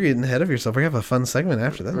 You're getting ahead of yourself. We're gonna have a fun segment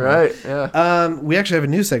after that. Right, yeah. We actually have a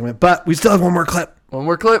new segment, but we still have one more clip. One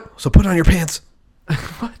more clip. So put on your pants.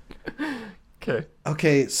 What? Okay.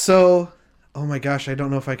 Okay, so oh my gosh, I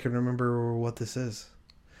don't know if I can remember what this is.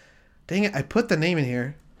 Dang it, I put the name in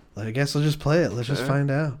here. I guess I'll just play it. Let's just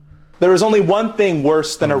find out. There is only one thing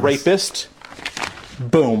worse than a rapist.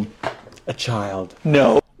 Boom. A child.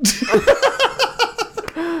 No.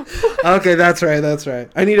 Okay, that's right.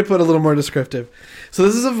 I need to put a little more descriptive. So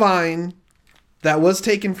this is a Vine that was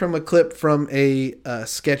taken from a clip from a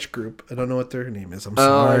sketch group. I don't know what their name is. I'm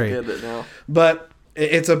sorry. I get it now. But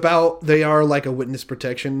it's about, they are like a witness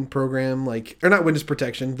protection program, or not witness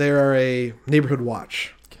protection. They are a neighborhood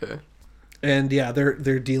watch. Okay. And yeah,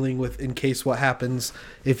 they're dealing with in case what happens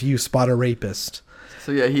if you spot a rapist.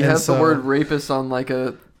 So yeah, he has the word rapist on like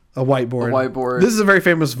a whiteboard. This is a very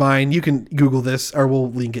famous Vine. You can Google this, or we'll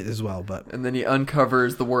link it as well. But and then he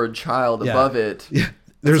uncovers the word child above it. Yeah.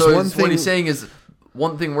 There's so one thing. What he's saying is,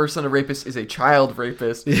 one thing worse than a rapist is a child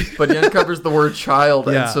rapist. But he uncovers the word child,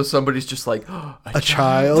 and so somebody's just like, oh, a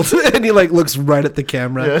child, and he like looks right at the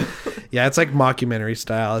camera. Yeah, it's like mockumentary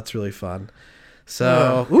style. It's really fun.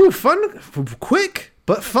 So, fun, quick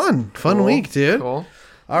but fun week, dude. Cool.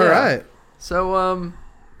 All right. So,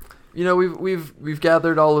 we've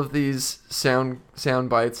gathered all of these sound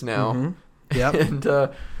bites now. Mm-hmm. Yep. And I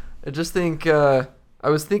just think I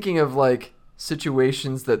was thinking of like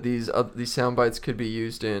situations that these sound bites could be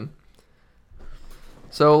used in.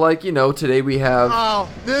 So, like, today we have. Oh,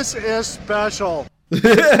 this is special.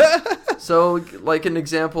 So, like, an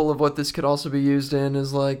example of what this could also be used in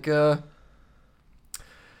is like.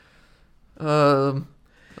 Or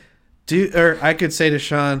I could say to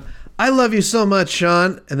Sean, I love you so much,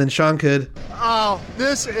 Sean. And then Sean could. Oh,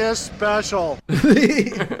 this is special.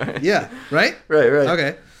 Yeah, right? Right.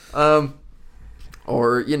 Okay.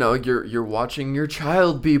 Or, you're watching your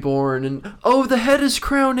child be born and, oh, the head is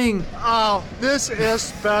crowning. Oh, this is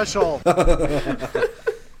special.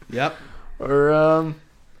 Yep. Or,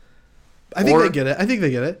 I think they get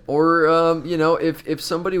it. Or, if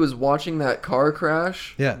somebody was watching that car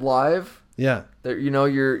crash live. Yeah. There,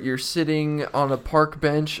 you're sitting on a park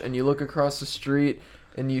bench and you look across the street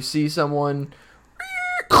and you see someone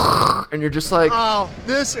and you're just like, oh,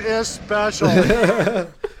 this is special.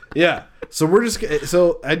 Yeah. So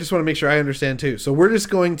I just want to make sure I understand too. So we're just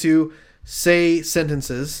going to say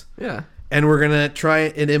sentences. Yeah. And we're going to try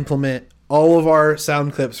and implement all of our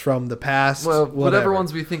sound clips from the past. Well, whatever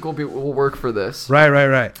ones we think will work for this.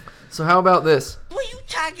 Right. So how about this? What you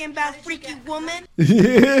talking about, freaky woman?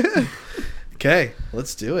 Yeah. Okay,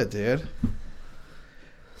 let's do it, dude.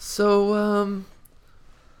 So,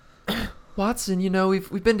 Watson,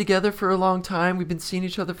 we've been together for a long time. We've been seeing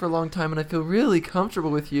each other for a long time, and I feel really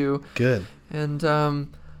comfortable with you. Good. And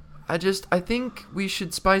I think we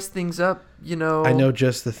should spice things up. I know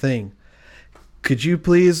just the thing. Could you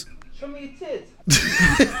please show me your tits?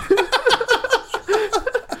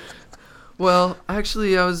 Well,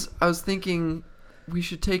 actually, I was thinking we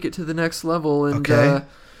should take it to the next level, and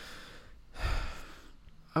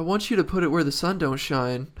I want you to put it where the sun don't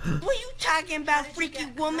shine. What you talking about, freaky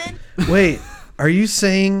woman? Wait, are you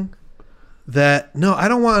saying that? No, I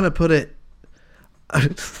don't want to put it.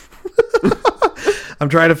 I'm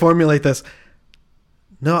trying to formulate this.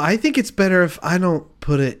 No, I think it's better if I don't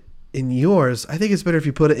put it in yours. I think it's better if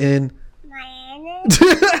you put it in.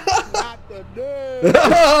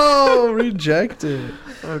 Oh, rejected.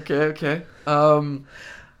 Okay.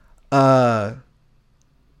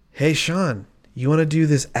 Hey, Sean. You want to do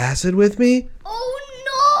this acid with me?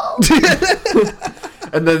 Oh, no!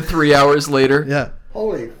 And then 3 hours later. Yeah.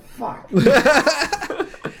 Holy fuck.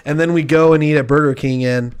 And then we go and eat at Burger King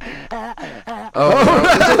and... Oh,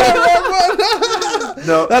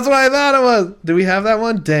 no. That's what I thought it was. Do we have that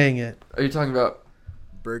one? Dang it. Are you talking about...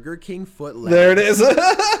 Burger King foot lettuce. There it is.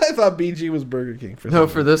 I thought BG was Burger King.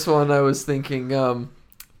 For this one, I was thinking,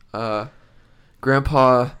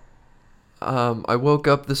 Grandpa... I woke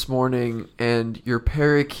up this morning and your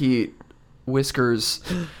parakeet whiskers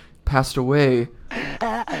passed away.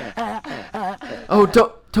 Oh,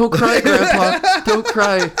 don't cry, Grandpa. Don't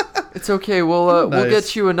cry. It's okay. We'll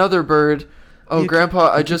get you another bird. Oh,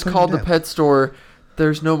 Grandpa, I just called the pet store.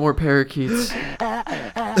 There's no more parakeets.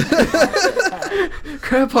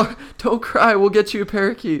 Grandpa, don't cry. We'll get you a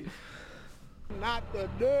parakeet. Not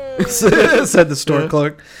the said the store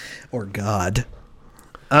clerk. Or God.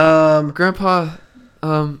 Grandpa,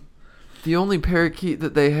 the only parakeet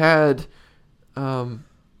that they had,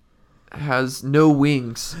 has no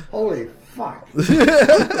wings. Holy fuck.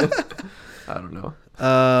 I don't know.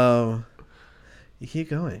 You keep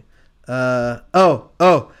going.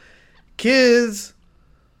 Kids,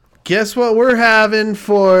 guess what we're having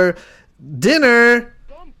for dinner?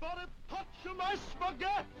 Somebody touch my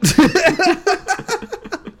spaghetti.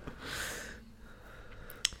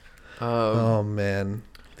 Oh man.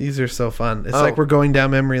 These are so fun. It's like we're going down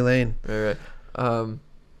memory lane. Right.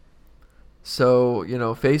 So,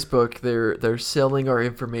 Facebook, they're selling our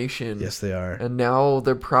information. Yes, they are. And now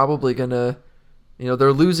they're probably gonna,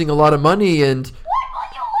 they're losing a lot of money and... What will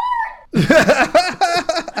you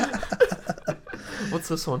What's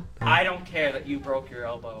this one? I don't care that you broke your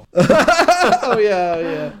elbow. Oh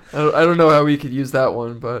yeah. I don't know how we could use that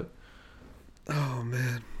one, but oh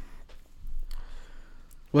man.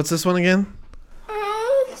 What's this one again?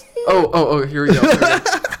 Oh, here we go.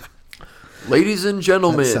 Ladies and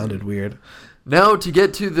gentlemen. That sounded weird. Now to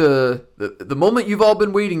get to the moment you've all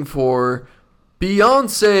been waiting for,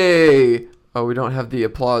 Beyonce. Oh, we don't have the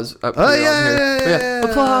applause up here. Yeah.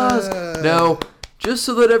 Applause. Now, just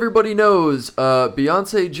so that everybody knows,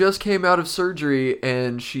 Beyonce just came out of surgery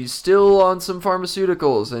and she's still on some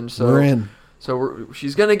pharmaceuticals, and so we're in. So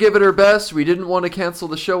she's gonna give it her best. We didn't want to cancel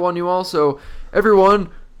the show on you all, so everyone,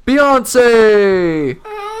 Beyonce.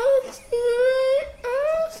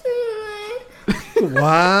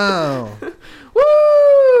 Wow.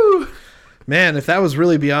 Woo! Man, if that was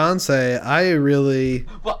really Beyonce, I really...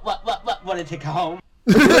 What, wanna take her home?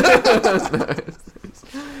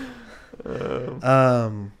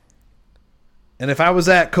 And if I was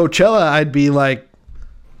at Coachella, I'd be like...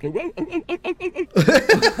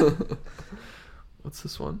 What's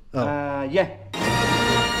this one? Oh. Yeah.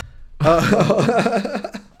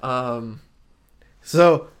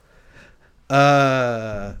 So...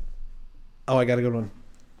 Oh, I got a good one.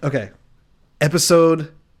 Okay.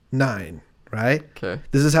 Episode 9, right? Okay.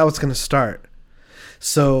 This is how it's going to start.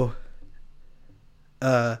 So,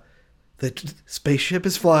 the spaceship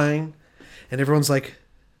is flying, and everyone's like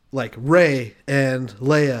Rey and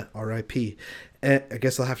Leia, R.I.P. And I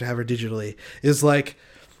guess I'll have to have her digitally. Is like,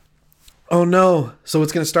 oh no. So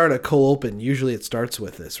it's going to start a cold open. Usually it starts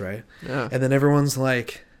with this, right? Yeah. And then everyone's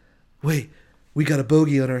like, wait, we got a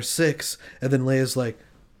bogey on our 6. And then Leia's like,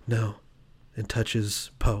 no. And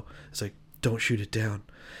touches Poe. It's like, don't shoot it down.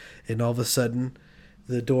 And all of a sudden,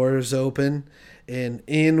 the doors open, and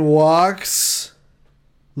in walks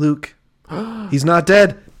Luke. He's not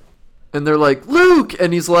dead. And they're like, Luke!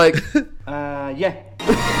 And he's like... Yeah.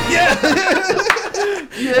 Yeah.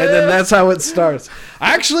 And then that's how it starts.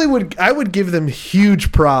 I would give them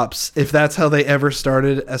huge props if that's how they ever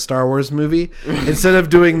started a Star Wars movie. Instead of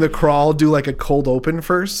doing the crawl, do like a cold open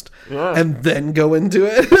first, and then go into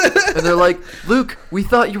it. And they're like, Luke, we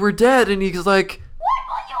thought you were dead. And he's like,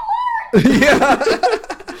 what will you learn? Yeah.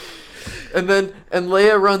 And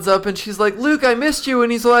Leia runs up and she's like, Luke, I missed you.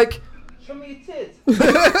 And he's like, show me your tits.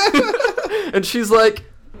 And she's like,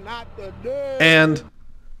 not the nerd. And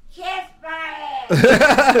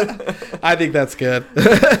I think that's good.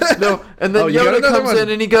 No, and then Yoda comes in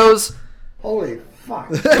and he goes, holy fuck.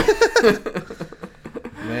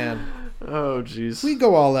 Man. Oh, jeez. We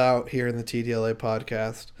go all out here in the TDLA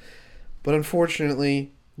podcast. But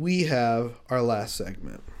unfortunately, we have our last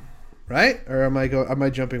segment. Right? Or am I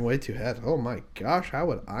jumping way too ahead? Oh my gosh, how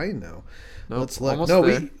would I know? Nope, Let's look. almost No,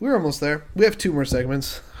 there. we're almost there. We have 2 more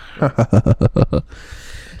segments.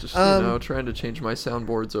 Just, trying to change my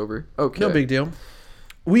soundboards over. Okay. No big deal.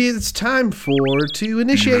 It's time to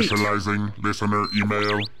initiate. Initializing listener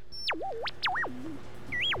email.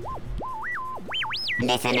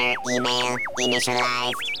 Listener email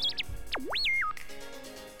initialized.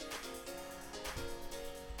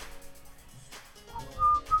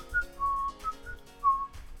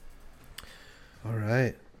 All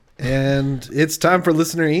right. And it's time for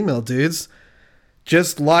listener email, dudes.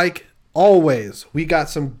 Just like always, we got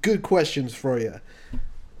some good questions for you.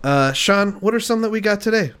 Sean, what are some that we got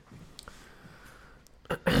today?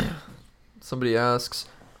 Somebody asks,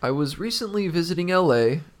 I was recently visiting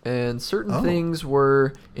LA and certain things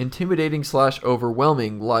were intimidating /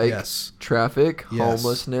 overwhelming, like traffic,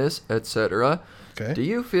 homelessness, etc. Okay. Do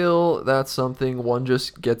you feel that's something one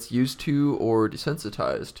just gets used to or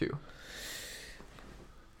desensitized to?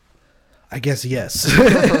 I guess yes.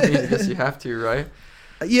 I guess you have to, right?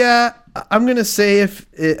 Yeah, I'm going to say if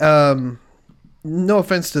it, no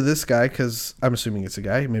offense to this guy, because I'm assuming it's a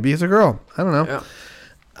guy. Maybe it's a girl. I don't know.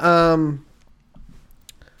 Yeah.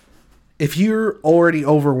 If you're already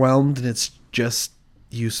overwhelmed and it's just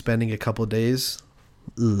you spending a couple of days,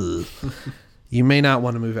 you may not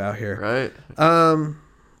want to move out here. Right.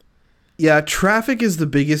 Yeah, traffic is the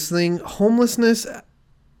biggest thing. Homelessness,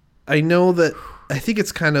 I know that, I think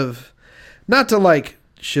it's kind of, not to like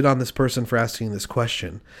shit on this person for asking this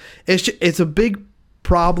question. It's a big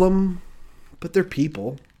problem, but they're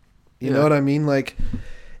people. You know what I mean? Like,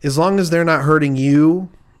 as long as they're not hurting you,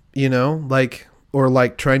 you know, like, or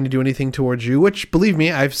like trying to do anything towards you, which believe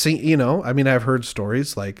me, I've seen, you know, I mean, I've heard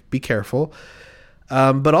stories, like, be careful.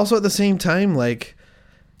 But also at the same time, like,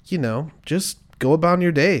 you know, just go about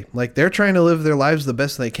your day. Like, they're trying to live their lives the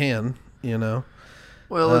best they can, you know?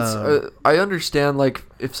 Well, it's I understand, like,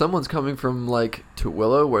 if someone's coming from, like,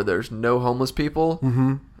 Tooele, where there's no homeless people,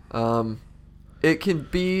 It can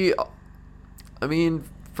be, I mean,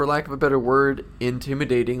 for lack of a better word,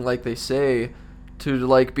 intimidating, like they say, to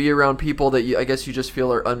like be around people that I guess you just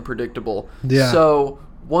feel are unpredictable. Yeah. So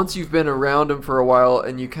once you've been around them for a while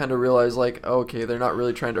and you kind of realize like, okay, they're not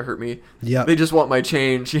really trying to hurt me. Yeah. They just want my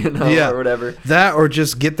change, or whatever. That, or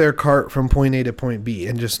just get their cart from point A to point B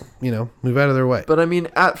and just, move out of their way. But I mean,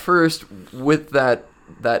 at first, with that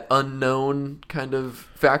unknown kind of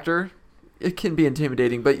factor, it can be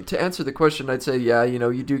intimidating. But to answer the question, I'd say, yeah,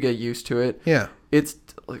 you do get used to it. Yeah. It's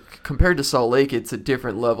like, compared to Salt Lake, it's a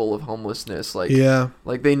different level of homelessness. Like, yeah.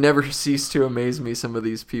 Like they never cease to amaze me. Some of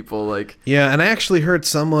these people, like, yeah. And I actually heard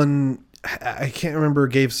someone, I can't remember,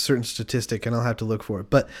 gave a certain statistic, and I'll have to look for it.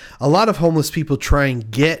 But a lot of homeless people try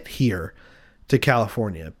and get here to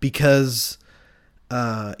California because,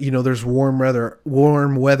 there's warm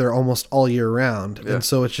weather almost all year round, and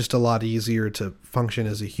so it's just a lot easier to function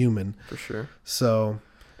as a human. For sure. So.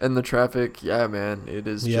 And the traffic, yeah, man,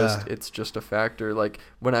 it's just a factor. Like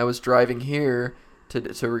when I was driving here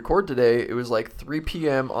to record today, it was like 3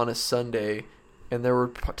 p.m. on a Sunday, and there were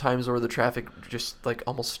times where the traffic just like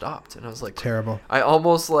almost stopped, and I was like, terrible. I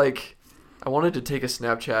almost I wanted to take a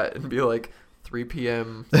Snapchat and be like 3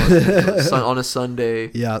 p.m. on a Sunday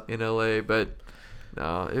in LA, but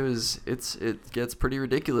no, it gets pretty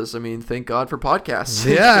ridiculous. I mean, thank God for podcasts.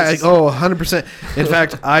 Yeah, 100%. In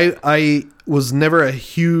fact, I was never a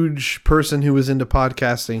huge person who was into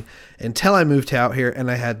podcasting until I moved out here, and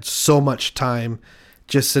I had so much time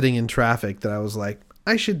just sitting in traffic that I was like,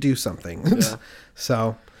 I should do something. Yeah.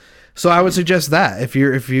 So I would suggest that if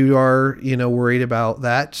you are worried about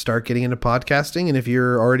that, start getting into podcasting, and if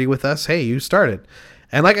you're already with us, hey, you started.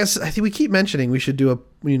 And like I said, I think we keep mentioning we should do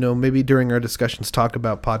maybe during our discussions talk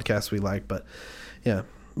about podcasts we like. But yeah,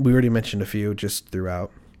 we already mentioned a few just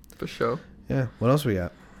throughout. For sure. Yeah. What else we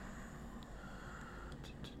got?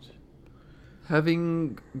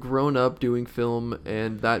 Having grown up doing film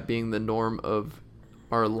and that being the norm of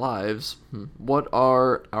our lives, what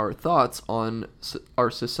are our thoughts on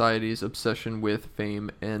our society's obsession with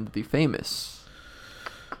fame and the famous?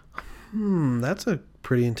 That's a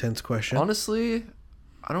pretty intense question. Honestly,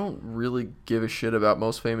 I don't really give a shit about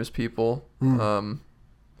most famous people.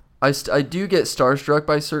 I do get starstruck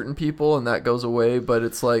by certain people, and that goes away. But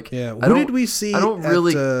it's like, yeah. Who did we see? I don't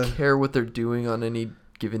really care what they're doing on any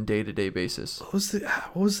given day-to-day basis.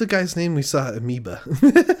 What was the guy's name we saw at Amoeba?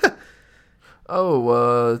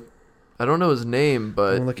 I don't know his name,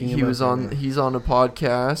 but he's on a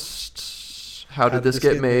podcast. How did this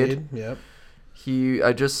get made? Yep.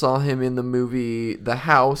 I just saw him in the movie The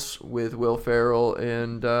House with Will Ferrell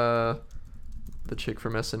and the chick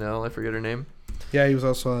from SNL. I forget her name. Yeah, he was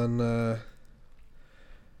also on.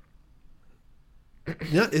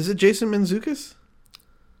 Yeah, is it Jason Mantzoukas?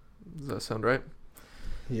 Does that sound right?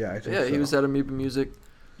 Yeah, I think so. So. He was at Amoeba Music.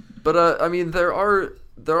 But I mean, there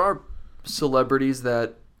are celebrities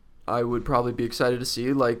that I would probably be excited to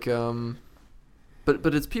see, like,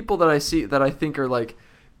 but it's people that I see that I think are like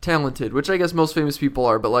talented, which I guess most famous people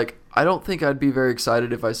are, but like I don't think I'd be very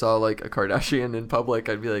excited if I saw like a Kardashian in public.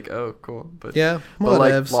 I'd be like, oh, cool. But yeah, but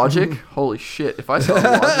like Logic, holy shit! If I saw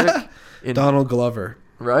Logic in Donald Glover,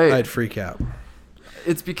 right, I'd freak out.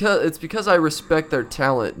 It's because I respect their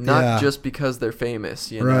talent, not just because they're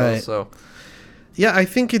famous, right. So yeah, I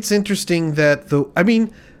think it's interesting that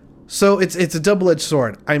so it's a double-edged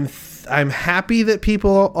sword. I'm happy that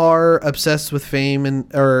people are obsessed with fame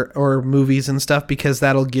and or movies and stuff, because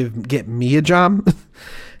that'll get me a job,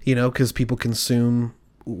 because people consume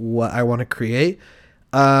what I want to create.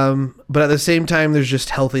 But at the same time, there's just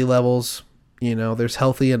healthy levels. There's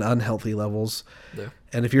healthy and unhealthy levels. Yeah.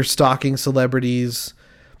 And if you're stalking celebrities,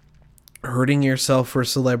 hurting yourself for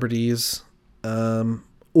celebrities,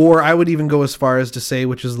 or I would even go as far as to say,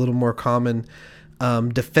 which is a little more common,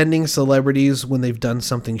 defending celebrities when they've done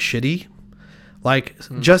something shitty. Like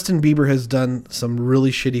Justin Bieber has done some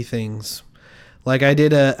really shitty things. Like I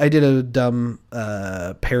did a dumb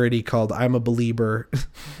parody called "I'm a Belieber,"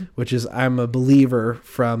 which is "I'm a Believer"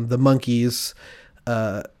 from the Monkees.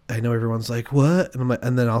 I know everyone's like, what? And I'm like,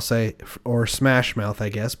 and then I'll say, or Smash Mouth, I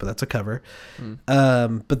guess, but that's a cover.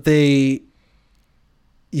 But I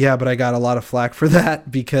got a lot of flack for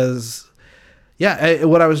that because,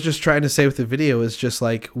 what I was just trying to say with the video is just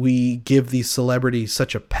like, we give these celebrities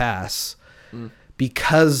such a pass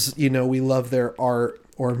because, we love their art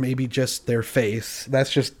or maybe just their face.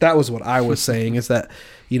 That was what I was saying, is that,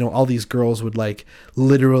 all these girls would like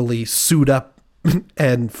literally suit up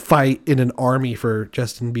and fight in an army for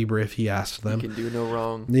Justin Bieber if he asked them. He can do no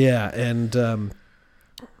wrong. Yeah, and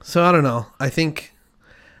so I don't know. I think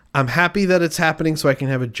I'm happy that it's happening so I can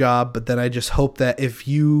have a job, but then I just hope that if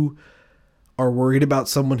you are worried about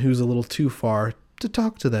someone who's a little too far, to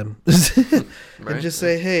talk to them. And just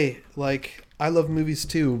say, hey, like, I love movies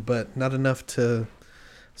too, but not enough to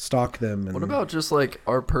stalk them. And what about just like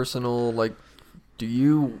our personal, like, do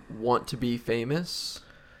you want to be famous?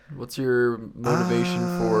 What's your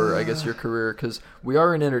motivation for, I guess, your career? Because we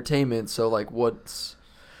are in entertainment, so like, what's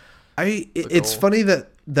it's funny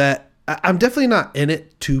that I'm definitely not in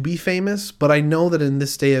it to be famous, but I know that in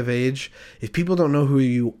this day of age, if people don't know who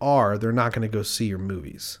you are, they're not going to go see your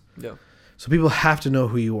movies. Yeah. So people have to know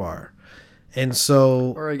who you are. And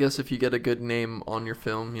so, or I guess if you get a good name on your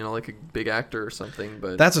film, you know, like a big actor or something,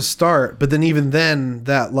 but that's a start. But then even then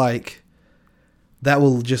that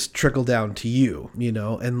will just trickle down to you, you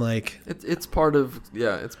know, and like it's part of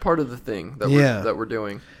the thing that we're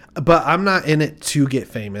doing. But I'm not in it to get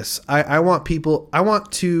famous. I want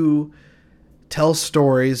to tell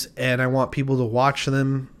stories, and I want people to watch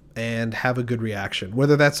them and have a good reaction.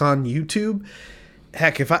 Whether that's on YouTube,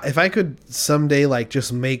 heck, if I could someday like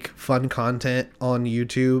just make fun content on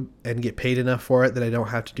YouTube and get paid enough for it that I don't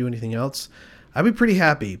have to do anything else, I'd be pretty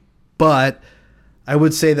happy. But I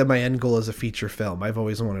would say that my end goal is a feature film. I've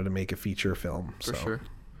always wanted to make a feature film. For sure.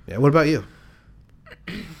 Yeah. What about you?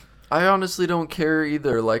 I honestly don't care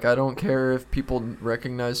either. Like, I don't care if people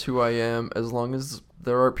recognize who I am, as long as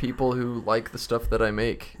there are people who like the stuff that I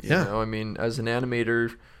make. You know? I mean, as an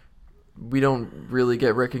animator, we don't really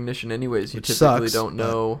get recognition anyways. You typically don't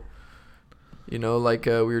know. You know, like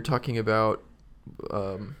we were talking about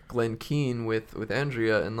Glenn Keane with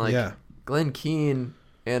Andrea, and like Glenn Keane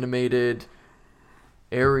animated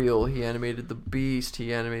Ariel, he animated the Beast,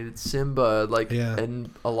 he animated Simba,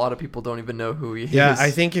 and a lot of people don't even know who he is. Yeah,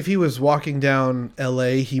 I think if he was walking down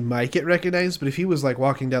LA, he might get recognized, but if he was like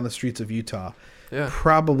walking down the streets of Utah,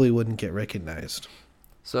 probably wouldn't get recognized.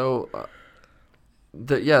 So,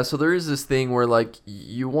 so there is this thing where like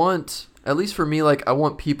you want, at least for me, like I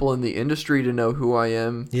want people in the industry to know who I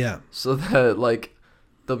am. Yeah. So that like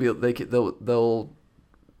they'll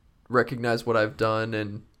recognize what I've done,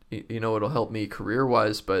 and you know, it'll help me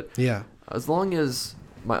career-wise, but as long as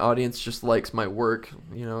my audience just likes my work,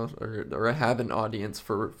 you know, or I have an audience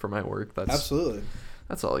for my work, that's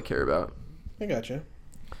all I care about. I gotcha.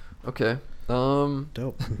 Okay.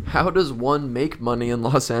 Dope. How does one make money in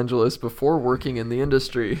Los Angeles before working in the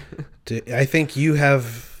industry? I think you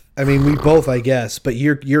have, I mean, we both, I guess, but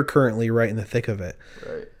you're currently right in the thick of it.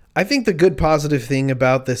 Right. I think the good positive thing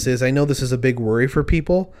about this is, I know this is a big worry for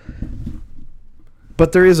people,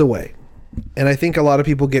 but there is a way. And I think a lot of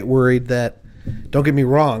people get worried that, don't get me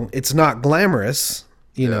wrong, it's not glamorous,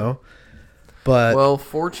 you know, but... Well,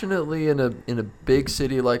 fortunately, in a big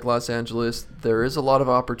city like Los Angeles, there is a lot of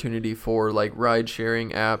opportunity for, like, ride-sharing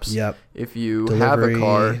apps if you have a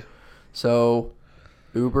car. So,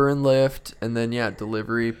 Uber and Lyft, and then,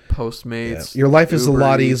 delivery, Postmates. Your life is Uber a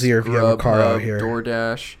lot Eats, easier if you have a car out here.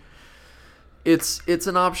 DoorDash. It's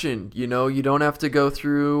an option, you know. You don't have to go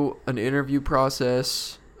through an interview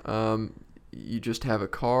process. You just have a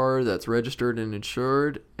car that's registered and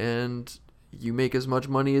insured, and you make as much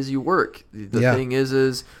money as you work. The thing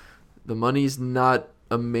is the money's not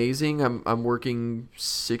amazing. I'm working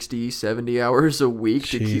 60, 70 hours a week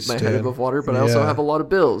to keep my head above water, but I also have a lot of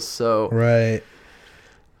bills. So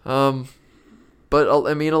but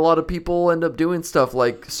I mean, a lot of people end up doing stuff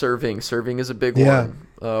like serving. Serving is a big one.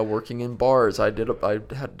 Working in bars. I did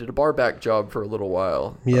a bar back job for a little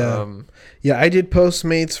while. I did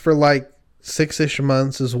Postmates for like 6-ish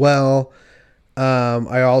months as well.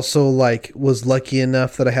 I also like was lucky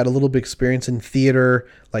enough that I had a little bit of experience in theater,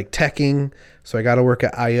 like teching. So I got to work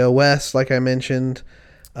at iOS, like I mentioned.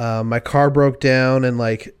 My car broke down and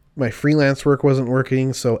like my freelance work wasn't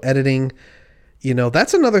working. So editing, you know,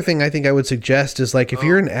 that's another thing I think I would suggest is like, if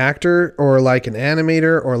you're an actor or like an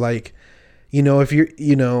animator or like, you know, if you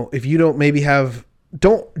don't maybe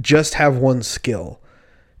don't just have one skill.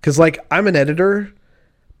 Cause like I'm an editor,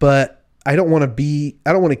 but I don't want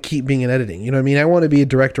to keep being in editing. You know what I mean? I want to be a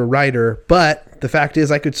director writer, but the fact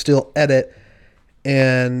is I could still edit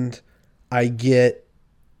and I get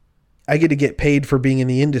to get paid for being in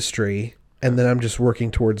the industry, and then I'm just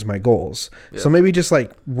working towards my goals. So maybe just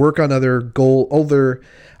like work on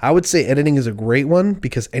I would say editing is a great one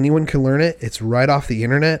because anyone can learn it. It's right off the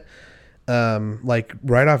internet. Like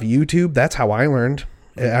right off YouTube. That's how I learned.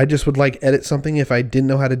 I just would like edit something. If I didn't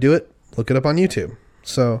know how to do it, look it up on YouTube.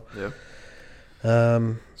 So,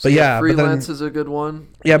 freelance is a good one.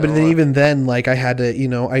 Yeah, but then even then, like I had to, you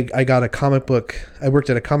know, I got a comic book. I worked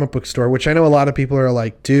at a comic book store, which I know a lot of people are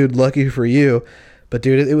like, dude, lucky for you. But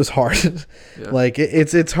dude, it was hard. Yeah. Like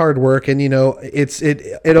it's hard work, and you know,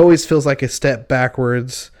 it always feels like a step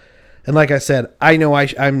backwards. And like I said, I know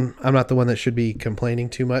I'm not the one that should be complaining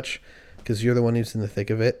too much, because you're the one who's in the thick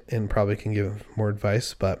of it and probably can give more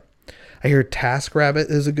advice. But I hear TaskRabbit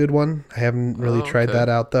is a good one. I haven't really tried that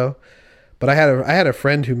out though. But I had a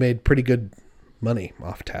friend who made pretty good money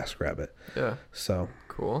off TaskRabbit. Yeah. So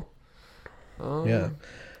cool. Yeah.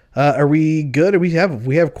 Are we good? Or we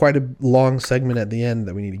have quite a long segment at the end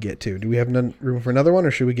that we need to get to. Do we have room for another one,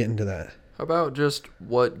 or should we get into that? How about just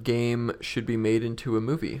what game should be made into a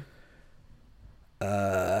movie?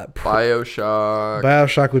 BioShock.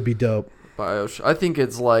 BioShock would be dope. I think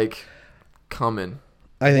it's like coming.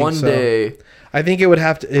 I think one day. I think it would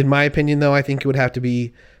have to, in my opinion, though. I think it would have to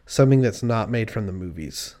be something that's not made from the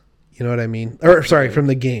movies. You know what I mean? Or sorry, from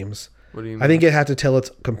the games. What do you mean? I think it had to tell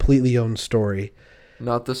its completely own story.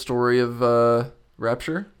 Not the story of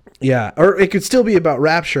Rapture? Yeah, or it could still be about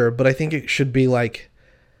Rapture, but I think it should be like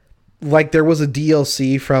there was a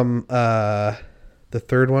DLC from the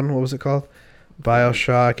third one. What was it called?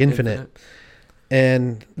 BioShock Infinite.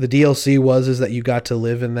 And the DLC is that you got to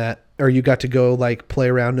live in that, or you got to go like play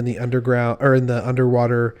around in the underground or in the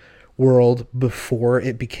underwater world before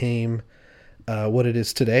it became what it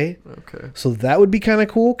is today. Okay. So that would be kind of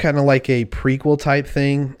cool, kind of like a prequel type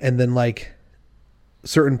thing, and then like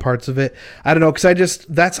certain parts of it. I don't know,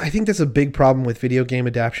 because I think that's a big problem with video game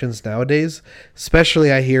adaptations nowadays.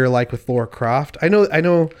 Especially I hear like with Lara Croft. I know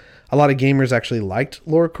a lot of gamers actually liked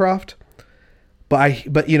Lara Croft,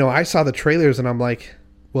 but you know, I saw the trailers and I'm like,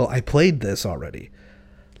 well, I played this already.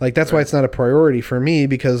 Like that's why it's not a priority for me,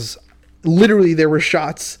 because literally there were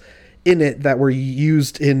shots in it that were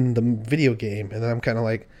used in the video game, and I'm kind of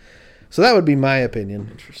like, so that would be my opinion.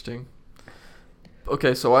 Interesting.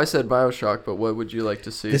 Okay, so I said BioShock, but what would you like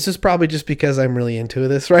to see? This is probably just because I'm really into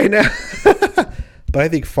this right now. But I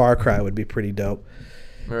think Far Cry would be pretty dope.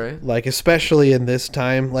 All right. Like, especially in this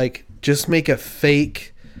time, like, just make a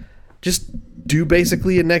fake, just do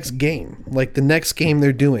basically a next game. Like, the next game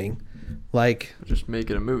they're doing. Like, just make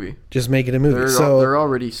it a movie. Just make it a movie. They're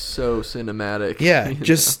already so cinematic. Yeah,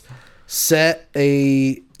 just set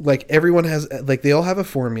a, like, everyone has, like, they all have a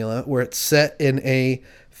formula where it's set in a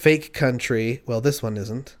fake country. Well, this one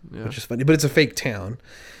isn't, which is funny, but it's a fake town.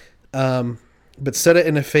 But set it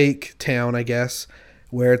in a fake town, I guess,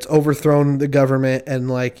 where it's overthrown the government, and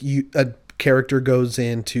like a character goes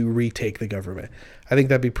in to retake the government. I think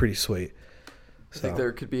that'd be pretty sweet. I think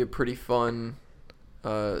there could be a pretty fun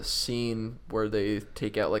scene where they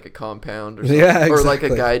take out like a compound or something. Yeah, exactly. Or like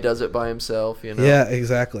a guy does it by himself, you know? Yeah,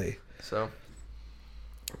 exactly. So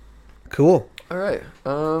cool. All right.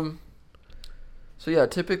 So yeah,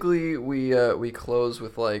 typically we close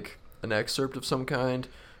with like an excerpt of some kind,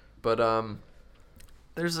 but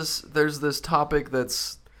there's this topic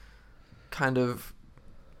that's kind of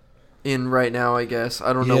in right now, I guess.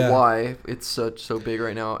 I don't know why it's so big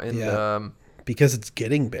right now, and because it's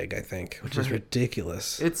getting big, I think, which is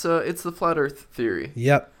ridiculous. It's the flat Earth theory.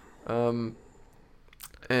 Yep. And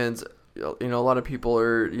you know, a lot of people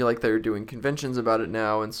are they're doing conventions about it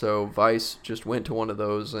now, and so Vice just went to one of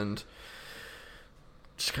those and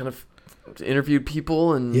just kind of interviewed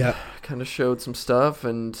people and kind of showed some stuff,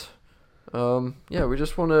 and we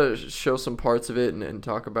just want to show some parts of it and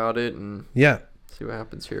talk about it and see what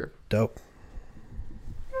happens here. Dope.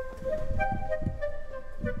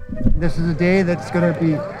 This is a day that's going to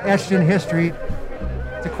be etched in history.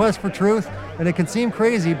 It's a quest for truth, and it can seem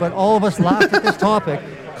crazy, but all of us laughed at this topic,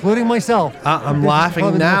 including myself. I'm laughing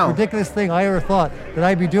now. now. The most ridiculous thing I ever thought that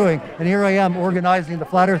I'd be doing, and here I am organizing the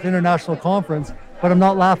Flat Earth International Conference, but I'm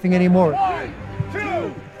not laughing anymore. 1, 2,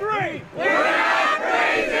 3.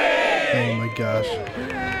 Oh my gosh.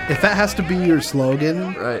 If that has to be your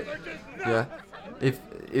slogan. Right. Yeah.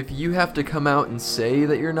 If you have to come out and say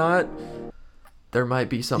that you're not, there might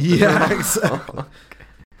be something wrong. Exactly.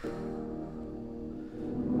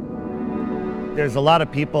 There's a lot of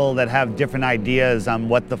people that have different ideas on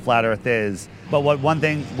what the flat Earth is. But one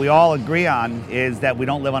thing we all agree on is that we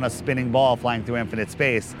don't live on a spinning ball flying through infinite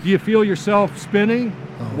space. Do you feel yourself spinning,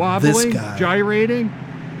 wobbling, gyrating?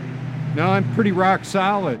 No, I'm pretty rock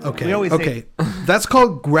solid. Okay. That's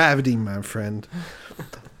called gravity, my friend.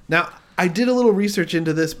 Now, I did a little research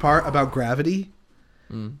into this part about gravity.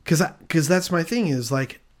 Because that's my thing, is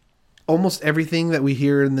like almost everything that we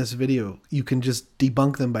hear in this video, you can just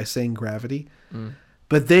debunk them by saying gravity.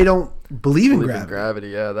 But they don't believe in gravity.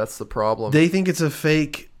 Yeah, that's the problem. They think it's a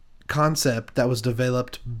fake concept that was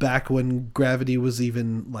developed back when gravity was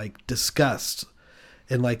even like discussed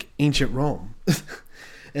in like ancient Rome.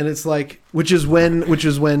 And it's like, which is when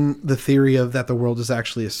the theory of that the world is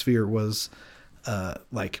actually a sphere was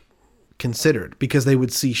like considered, because they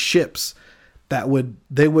would see ships that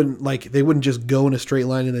they wouldn't just go in a straight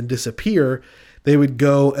line and then disappear. They would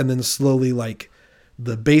go and then slowly, like,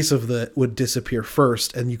 the base of would disappear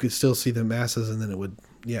first, and you could still see the masses, and then it would,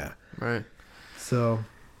 yeah. Right. So.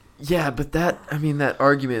 Yeah, but that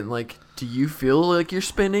argument, like, do you feel like you're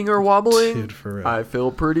spinning or wobbling? Dude, for real. I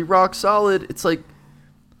feel pretty rock solid. It's like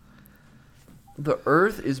the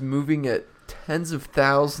Earth is moving at tens of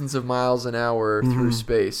thousands of miles an hour through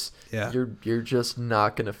space. Yeah. You're just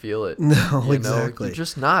not gonna feel it. No, exactly. You're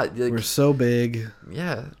just not. Like, we're so big.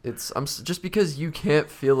 Yeah, just because you can't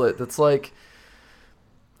feel it. That's like,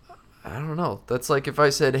 I don't know. That's like if I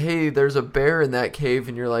said, "Hey, there's a bear in that cave,"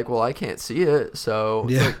 and you're like, "Well, I can't see it." So,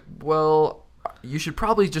 yeah. Like, well, you should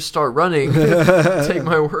probably just start running. Take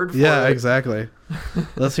my word for it. Yeah, exactly.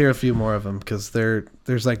 Let's hear a few more of them, because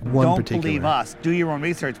there's like one Don't particular. Don't believe us. Do your own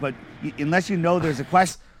research, but unless you know there's a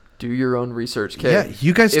question. Do your own research, Kay. Yeah,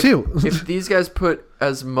 you guys too. If these guys put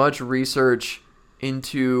as much research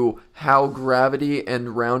into how gravity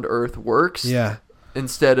and round Earth works, yeah,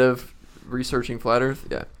 instead of researching flat Earth,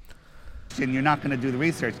 yeah. And you're not going to do the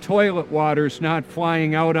research. Toilet water's not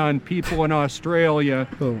flying out on people in Australia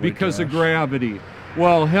because of gravity.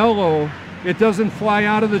 Well, hello, it doesn't fly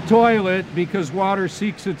out of the toilet because water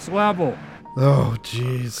seeks its level. Oh,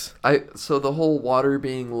 jeez. So the whole water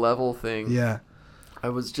being level thing. Yeah. I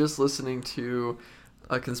was just listening to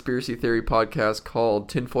a conspiracy theory podcast called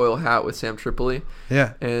Tinfoil Hat with Sam Tripoli.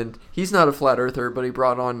 Yeah. And he's not a flat earther, but he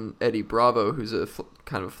brought on Eddie Bravo, who's a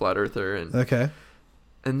kind of a flat earther. And okay.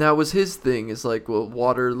 And that was his thing, is like, well,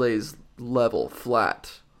 water lays level,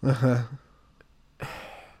 flat. Uh-huh.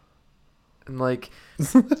 And like,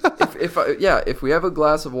 if we have a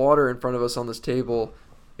glass of water in front of us on this table,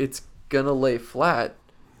 it's gonna lay flat.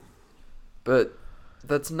 But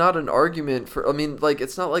that's not an argument for. I mean, like,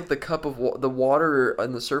 it's not like the cup of the water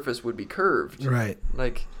on the surface would be curved. Right.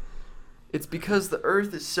 Like, it's because the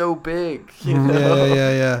Earth is so big. You know?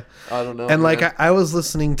 Yeah. I don't know. And man. like, I was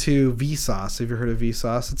listening to Vsauce. Have you heard of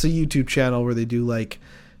Vsauce? It's a YouTube channel where they do like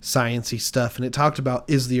sciencey stuff, and it talked about,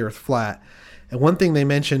 is the Earth flat? And one thing they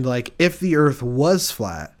mentioned, like, if the Earth was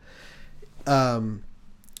flat,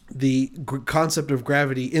 the concept of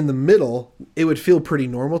gravity in the middle, it would feel pretty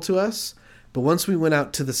normal to us. But once we went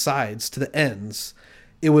out to the sides, to the ends,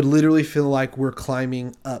 it would literally feel like we're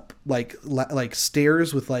climbing up like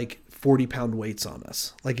stairs with like 40-pound weights on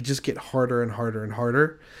us. Like, it just get harder and harder and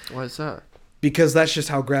harder. Why is that? Because that's just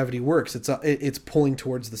how gravity works. It's pulling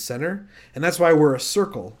towards the center, and that's why we're a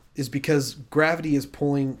circle. Is because gravity is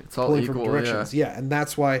pulling equal, from directions. Yeah, and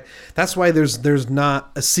that's why there's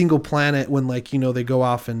not a single planet when, like, you know, they go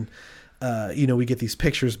off and we get these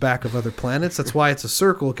pictures back of other planets. That's why it's a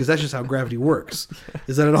circle, because that's just how gravity works.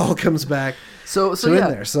 Is that it all comes back so in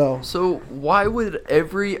there. So why would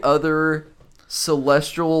every other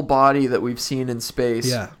celestial body that we've seen in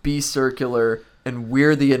space be circular, and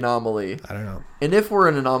we're the anomaly? I don't know. And if we're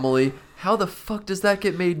an anomaly, how the fuck does that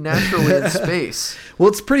get made naturally in space? Well,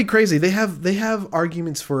 it's pretty crazy. They have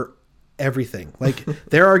arguments for everything. Like,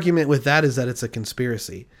 their argument with that is that it's a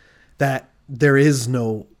conspiracy, that there is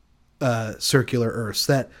no circular Earths,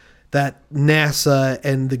 that NASA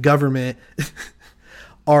and the government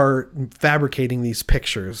are fabricating these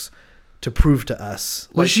pictures to prove to us,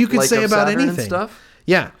 which you could say about Saturn anything. And stuff?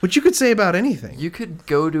 Yeah, which you could say about anything. You could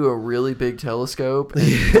go to a really big telescope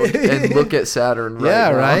and look at Saturn right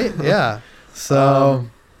now. Right? Yeah. So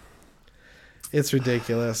it's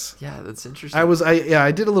ridiculous. Yeah, that's interesting.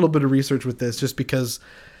 I did a little bit of research with this just because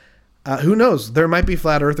who knows? There might be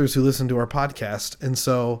flat earthers who listen to our podcast, and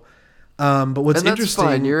so but what's interesting,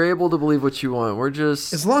 fine. You're able to believe what you want. We're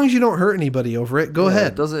just, as long as you don't hurt anybody over it, go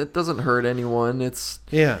ahead. It doesn't hurt anyone. It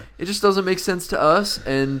just doesn't make sense to us,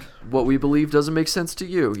 and what we believe doesn't make sense to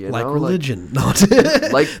you. You like know? religion.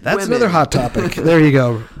 Like that's women. another hot topic. There you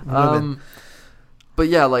go. But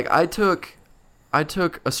yeah, like I took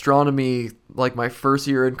astronomy like my first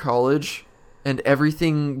year in college, and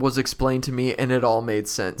everything was explained to me, and it all made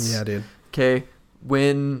sense. Yeah, dude. Okay,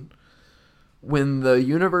 when the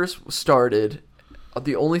universe started,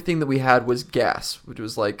 the only thing that we had was gas, which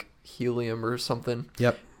was like helium or something.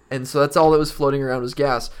 Yep. And so that's all that was floating around was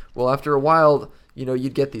gas. Well, after a while,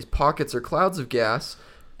 you'd get these pockets or clouds of gas.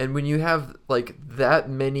 And when you have like that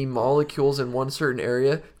many molecules in one certain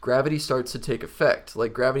area, gravity starts to take effect.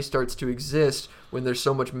 Like, gravity starts to exist when there's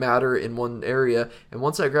so much matter in one area. And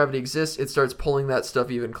once that gravity exists, it starts pulling that stuff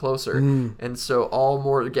even closer. And so all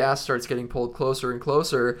more gas starts getting pulled closer and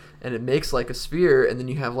closer, and it makes like a sphere, and then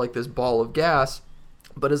you have like this ball of gas.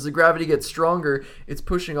 But as the gravity gets stronger, it's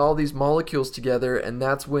pushing all these molecules together, and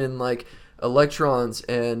that's when like electrons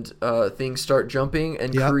and things start jumping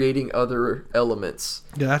and creating other elements.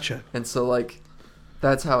 Gotcha. And so like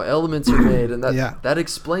that's how elements are made, and that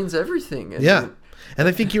explains everything. And and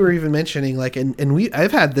I think you were even mentioning like, and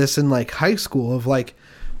I've had this in like high school of like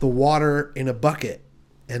the water in a bucket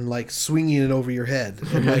and like swinging it over your head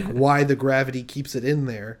and like why the gravity keeps it in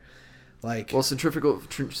there. Like, well,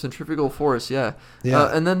 centrifugal force, and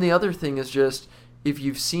then the other thing is just, if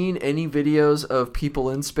you've seen any videos of people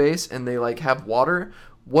in space and they like have water,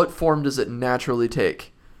 what form does it naturally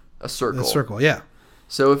take? A circle. A circle, yeah.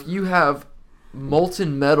 So if you have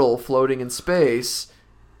molten metal floating in space,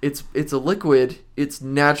 it's a liquid, it's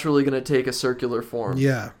naturally going to take a circular form.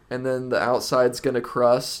 Yeah. And then the outside's going to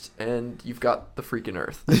crust and you've got the freaking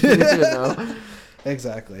Earth. You know?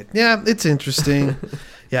 Exactly. Yeah, it's interesting.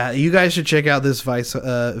 Yeah, you guys should check out this Vice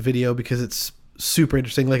video because it's super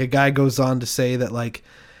interesting. Like, a guy goes on to say that like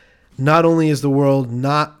not only is the world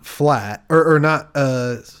not flat or not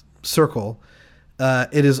a circle,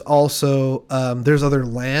 it is also there's other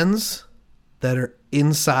lands that are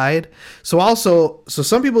inside. So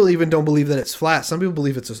some people even don't believe that it's flat. Some people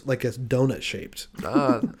believe it's like it's donut shaped.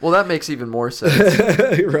 Well, that makes even more sense.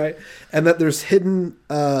 Right. And that there's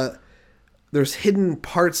hidden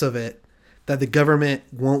parts of it that the government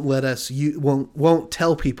won't let us won't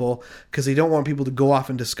tell people because they don't want people to go off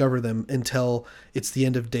and discover them until it's the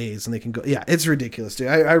end of days and they can go. Yeah, it's ridiculous, dude.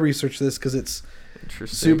 I researched this because it's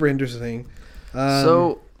super interesting.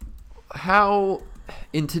 So how,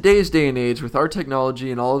 in today's day and age, with our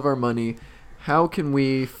technology and all of our money, how can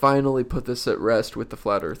we finally put this at rest with the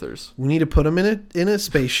flat earthers? We need to put them in a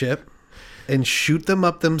spaceship and shoot them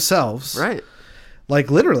up themselves. Right. Like,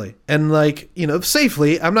 literally. And, like, you know,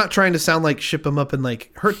 safely. I'm not trying to sound like ship them up and,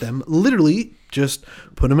 like, hurt them. Literally, just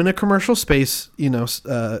put them in a commercial space,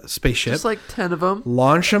 spaceship. Just, like, 10 of them.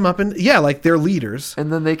 Launch them up and, like, they're leaders.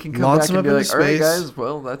 And then they can come back and be like, all right, guys,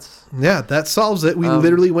 well, that's... Yeah, that solves it. We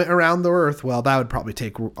literally went around the Earth. Well, that would probably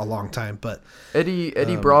take a long time, but...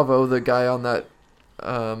 Eddie Bravo, the guy on that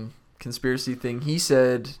conspiracy thing, he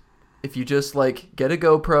said, if you just, like, get a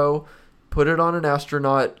GoPro... put it on an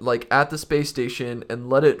astronaut, like, at the space station and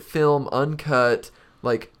let it film uncut,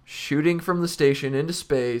 like, shooting from the station into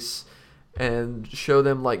space and show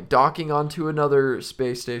them, like, docking onto another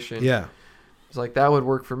space station. Yeah. It's like, that would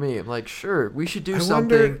work for me. I'm like, sure, we should do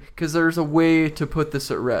something because there's a way to put this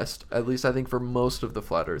at rest, at least I think for most of the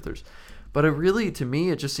flat earthers. But it really, to me,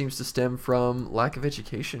 it just seems to stem from lack of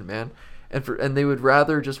education, man. And they would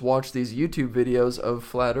rather just watch these YouTube videos of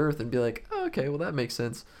flat earth and be like, oh, okay, well, that makes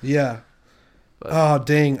sense. Yeah. But, oh,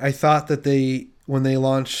 dang. I thought that when they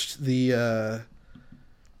launched the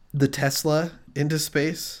Tesla into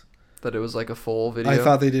space, that it was like a full video. I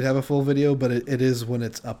thought they did have a full video, but it is when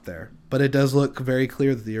it's up there. But it does look very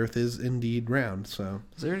clear that the Earth is indeed round. So,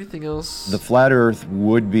 is there anything else? The flat Earth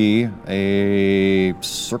would be a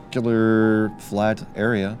circular flat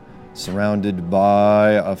area surrounded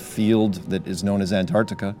by a field that is known as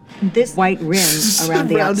Antarctica. This white rim around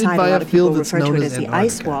the outside, a lot of people refer to it as the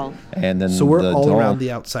ice wall. And then so we're all around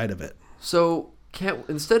the outside of it. So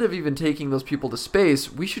instead of even taking those people to space,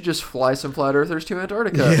 we should just fly some flat earthers to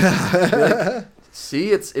Antarctica. Yeah. Like,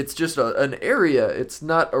 see, it's just an area. It's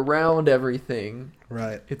not around everything.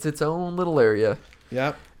 Right. It's its own little area.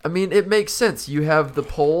 Yeah. I mean, it makes sense. You have the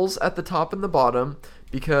poles at the top and the bottom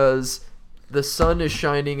because the sun is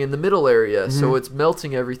shining in the middle area, so it's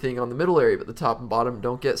melting everything on the middle area, but the top and bottom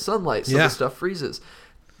don't get sunlight, so the stuff freezes.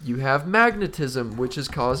 You have magnetism, which is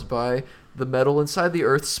caused by the metal inside the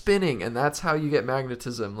Earth spinning, and that's how you get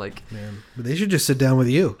magnetism. Like, man, but they should just sit down with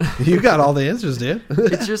you. You got all the answers, dude.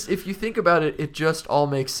 It's just, if you think about it, it just all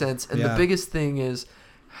makes sense. And the biggest thing is,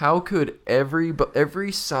 how could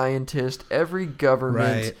every scientist, every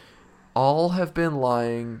government... all have been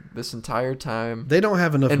lying this entire time. They don't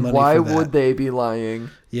have enough money for that. And why would they be lying?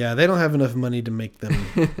 Yeah, they don't have enough money to make them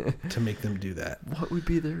do that. What would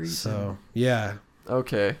be the reason? So, yeah.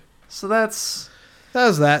 Okay. So that's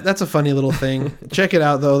a funny little thing. Check it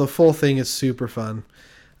out though. The full thing is super fun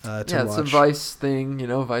to watch. It's a Vice thing, you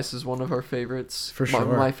know. Vice is one of our favorites. For sure.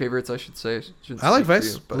 My favorites, I should say. I like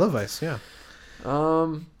Vice. I love Vice, yeah.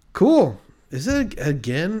 Cool. Is it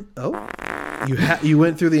again? Oh. You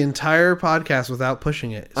went through the entire podcast without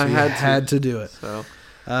pushing it. So I had to do it. So,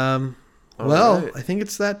 right. I think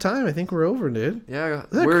it's that time. I think we're over, dude. Yeah. Is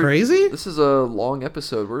that crazy? This is a long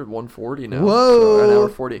episode. We're at 140 now. Whoa. So an hour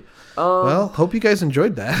 40. Well, hope you guys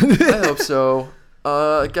enjoyed that. I hope so.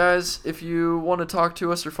 Guys, if you want to talk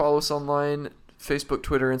to us or follow us online, Facebook,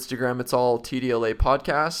 Twitter, Instagram, it's all TDLA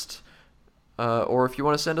Podcast. Or if you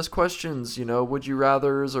want to send us questions, would you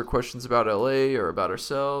rathers or questions about LA or about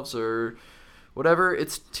ourselves or whatever.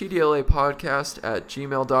 It's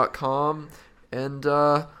tdlapodcast@gmail.com. And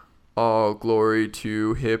all glory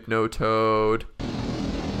to Hypnotoad.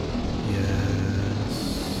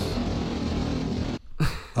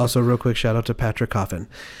 Also, real quick shout out to Patrick Coffin.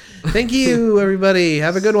 Thank you, everybody.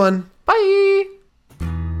 Have a good one. Bye.